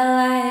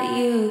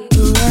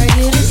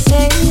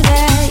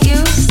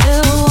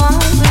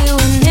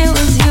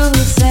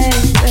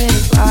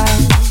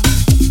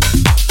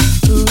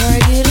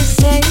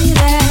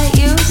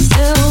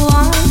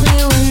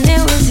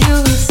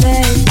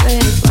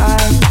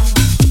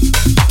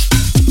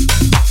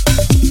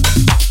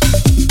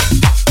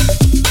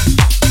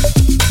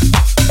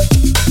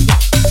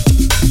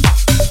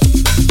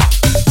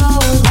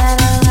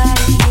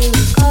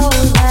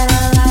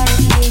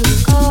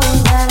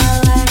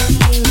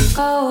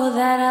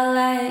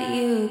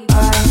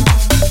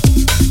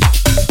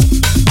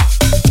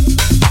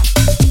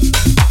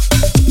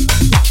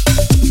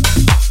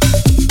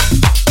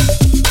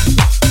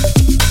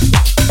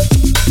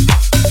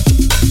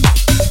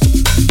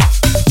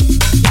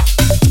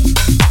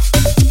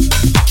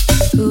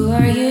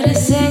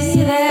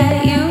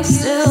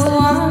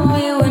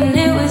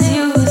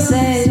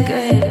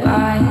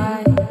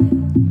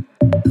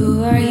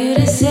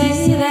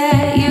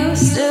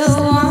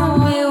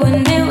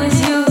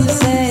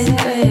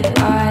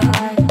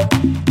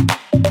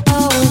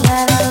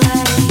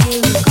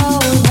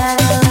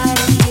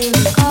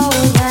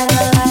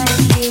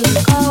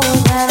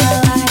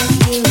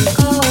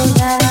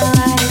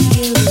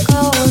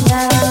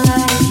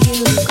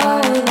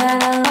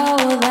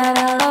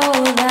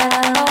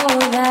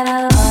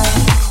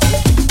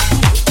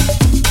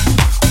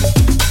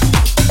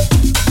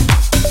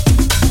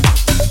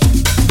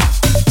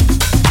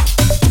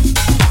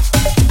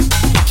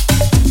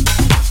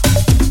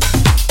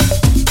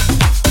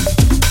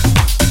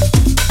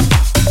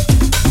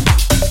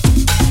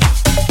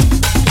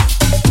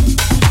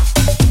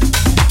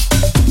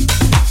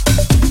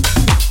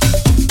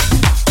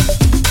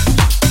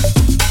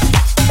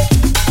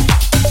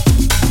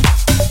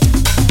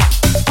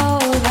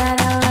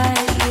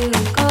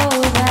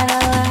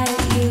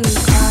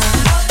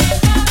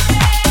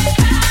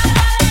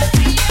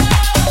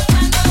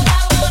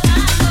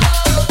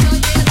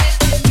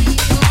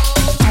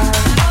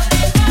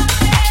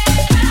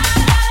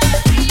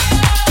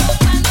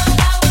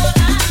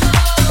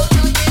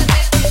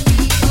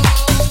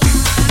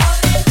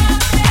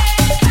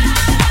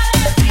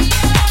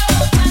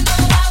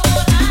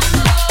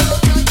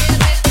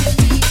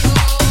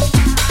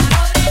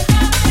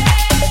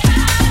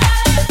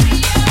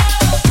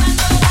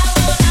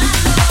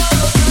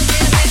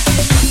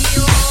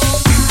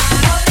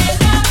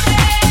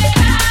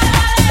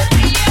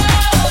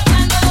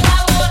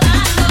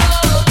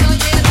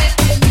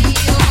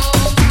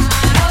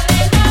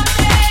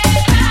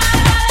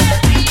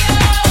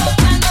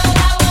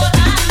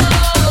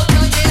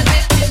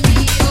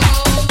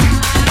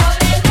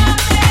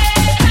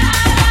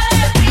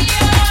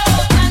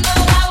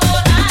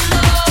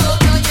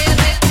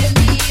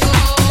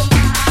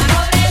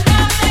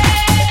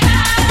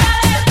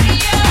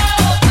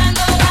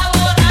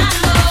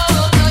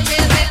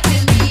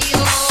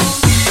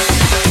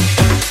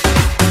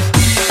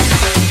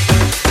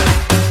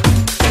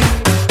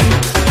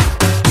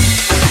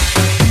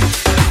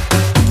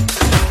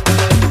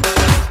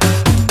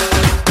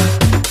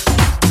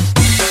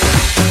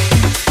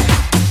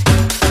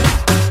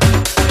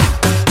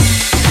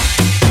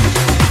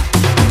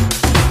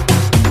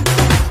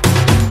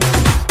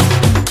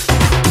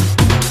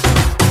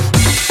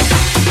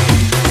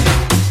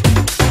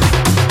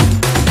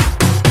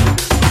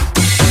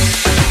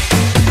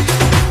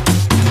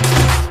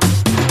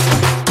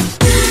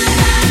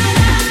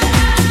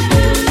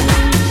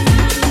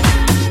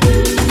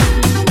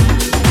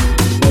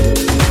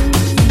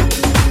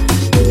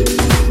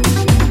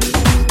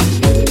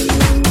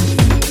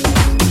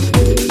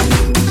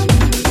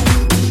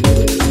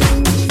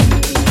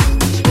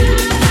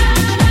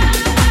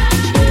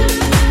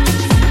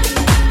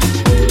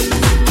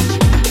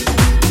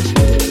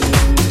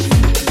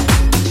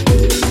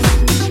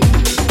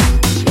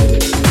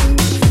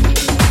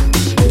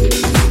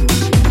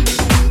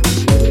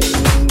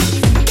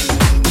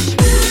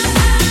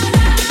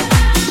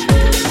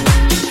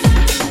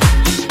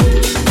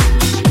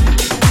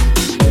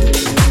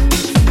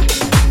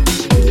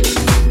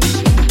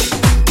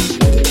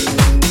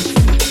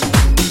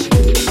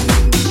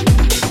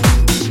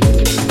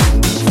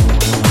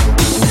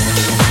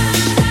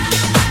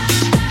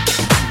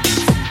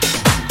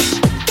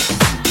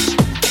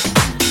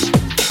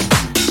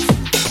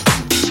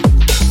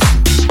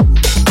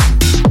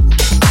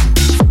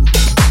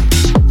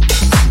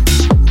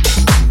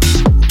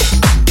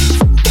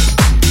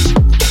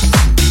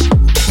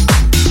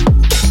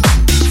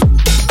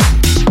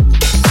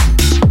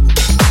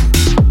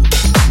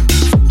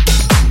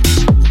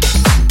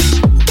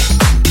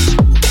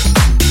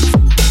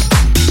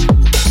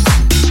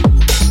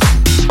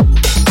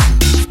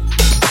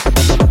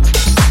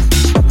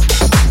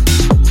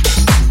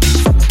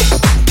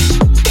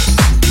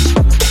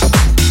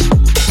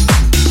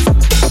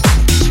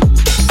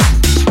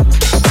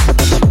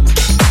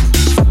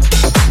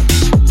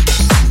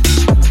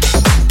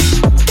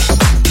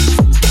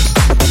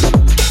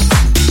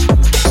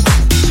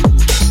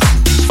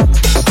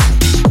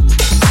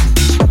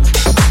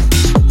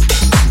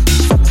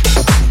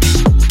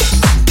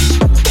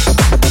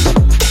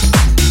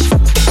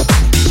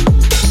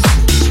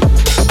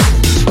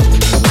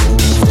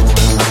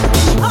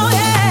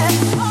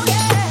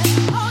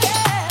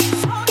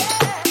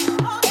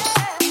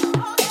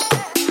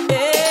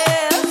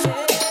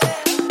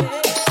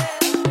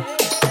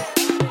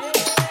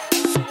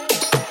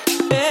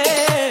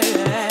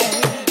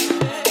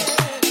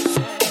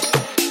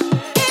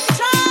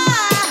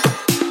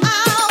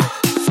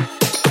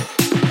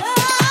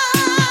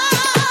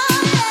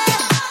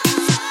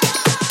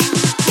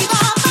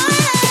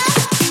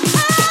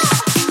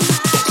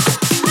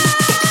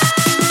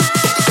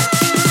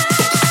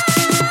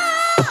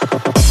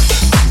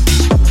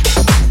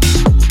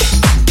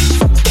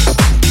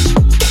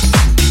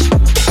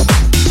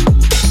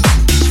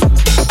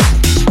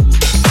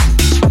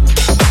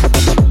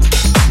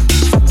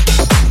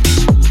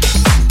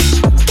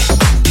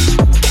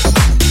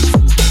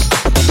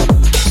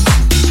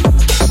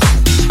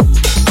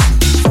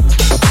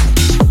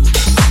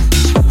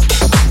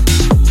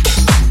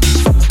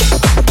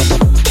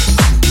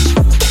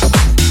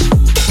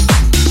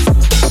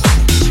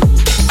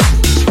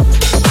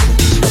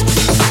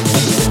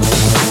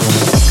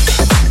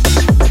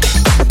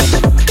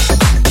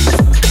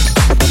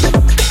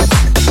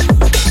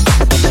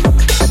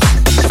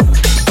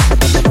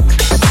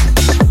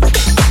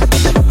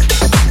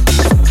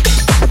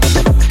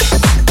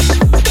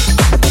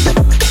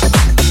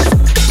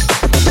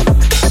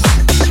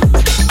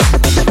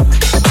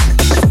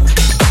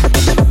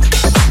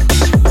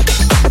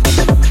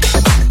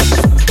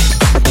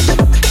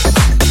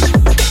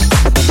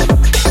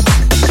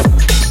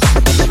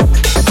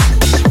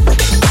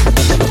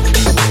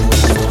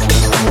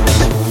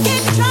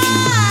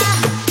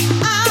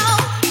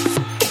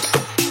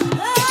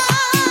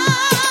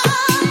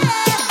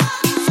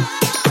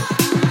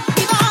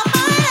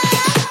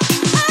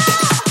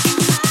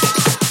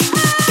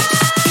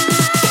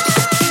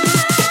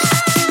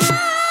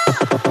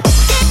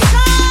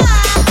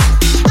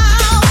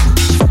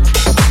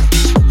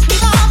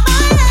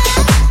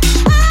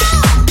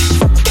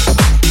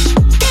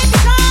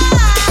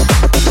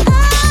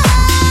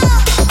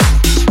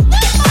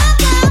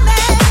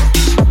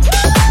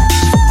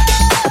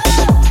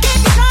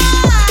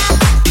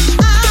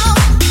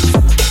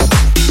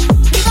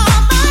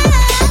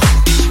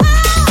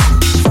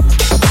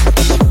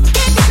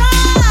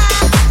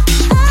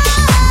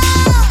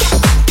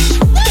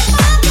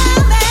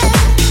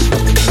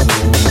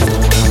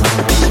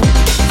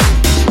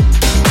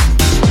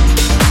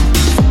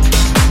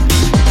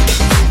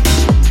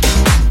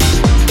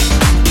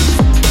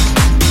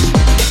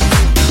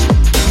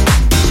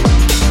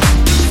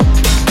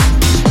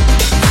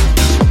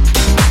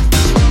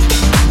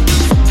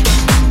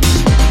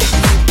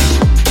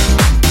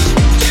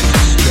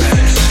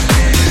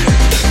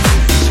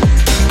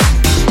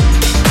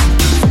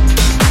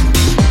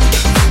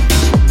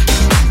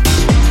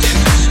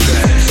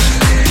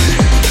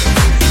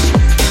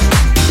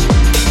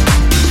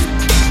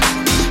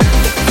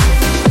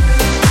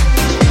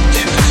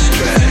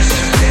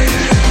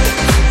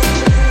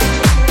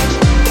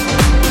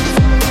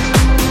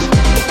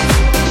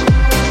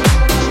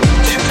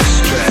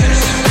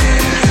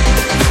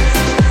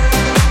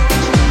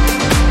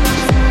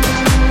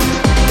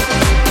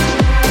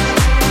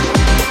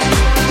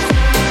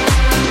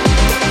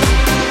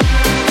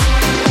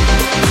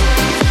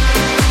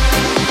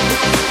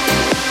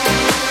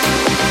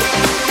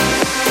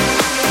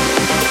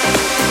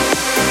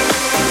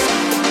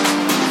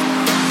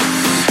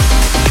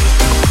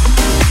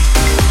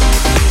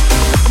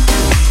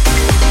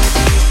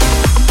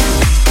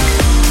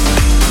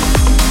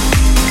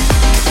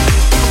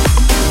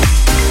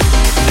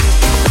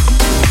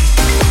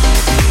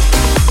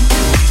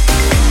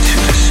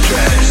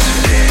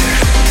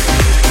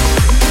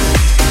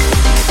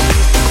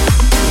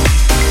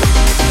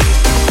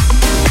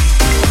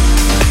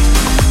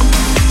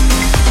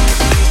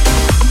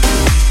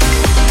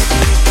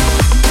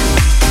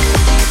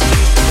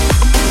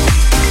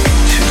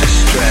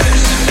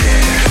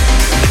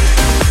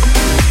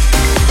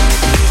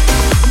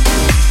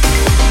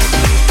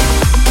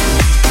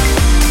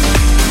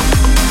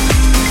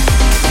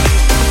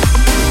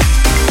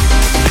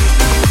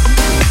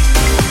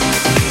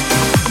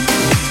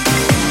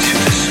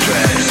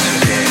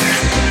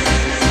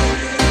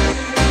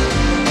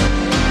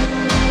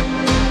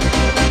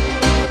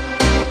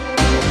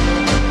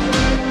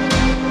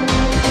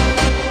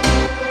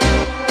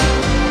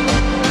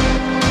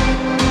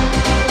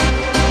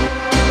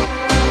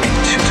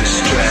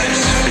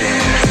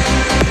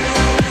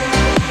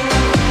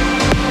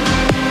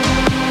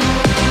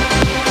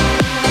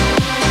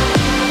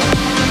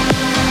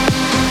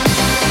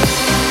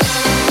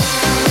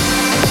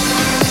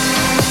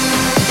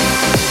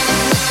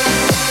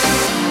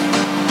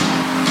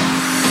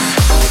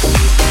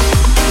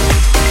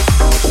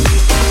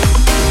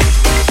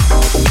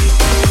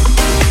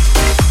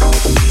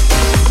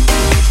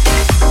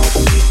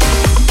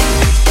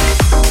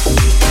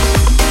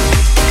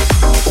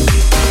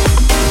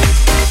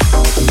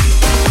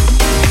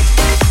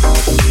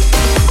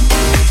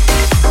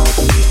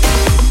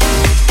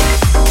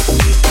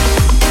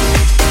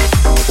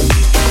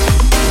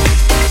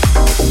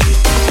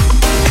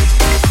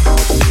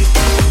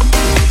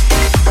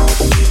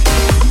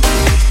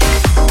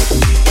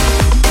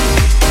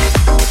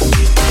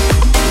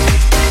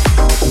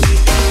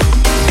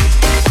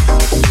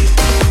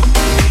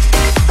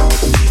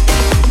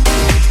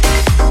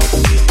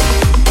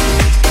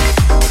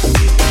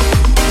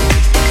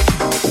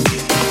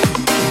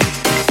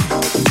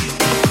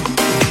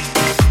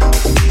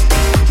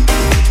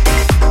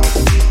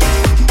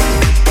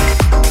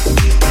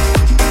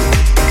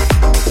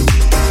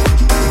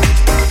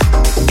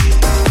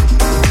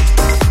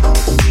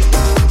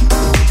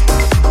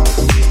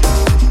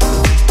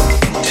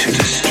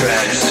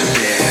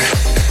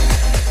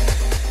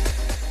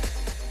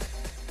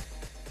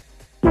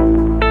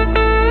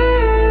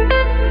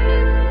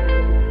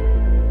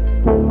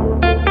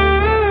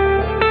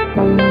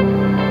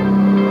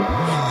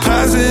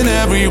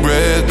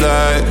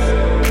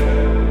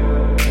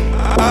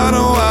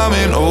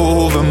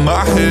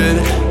my head,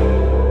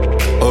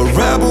 a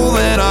rebel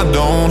and I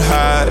don't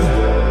hide.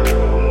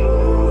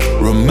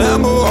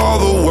 Remember all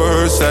the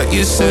words that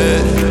you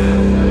said.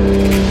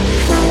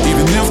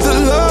 Even if the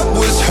love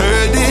was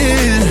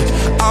hurting,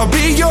 I'll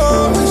be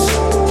yours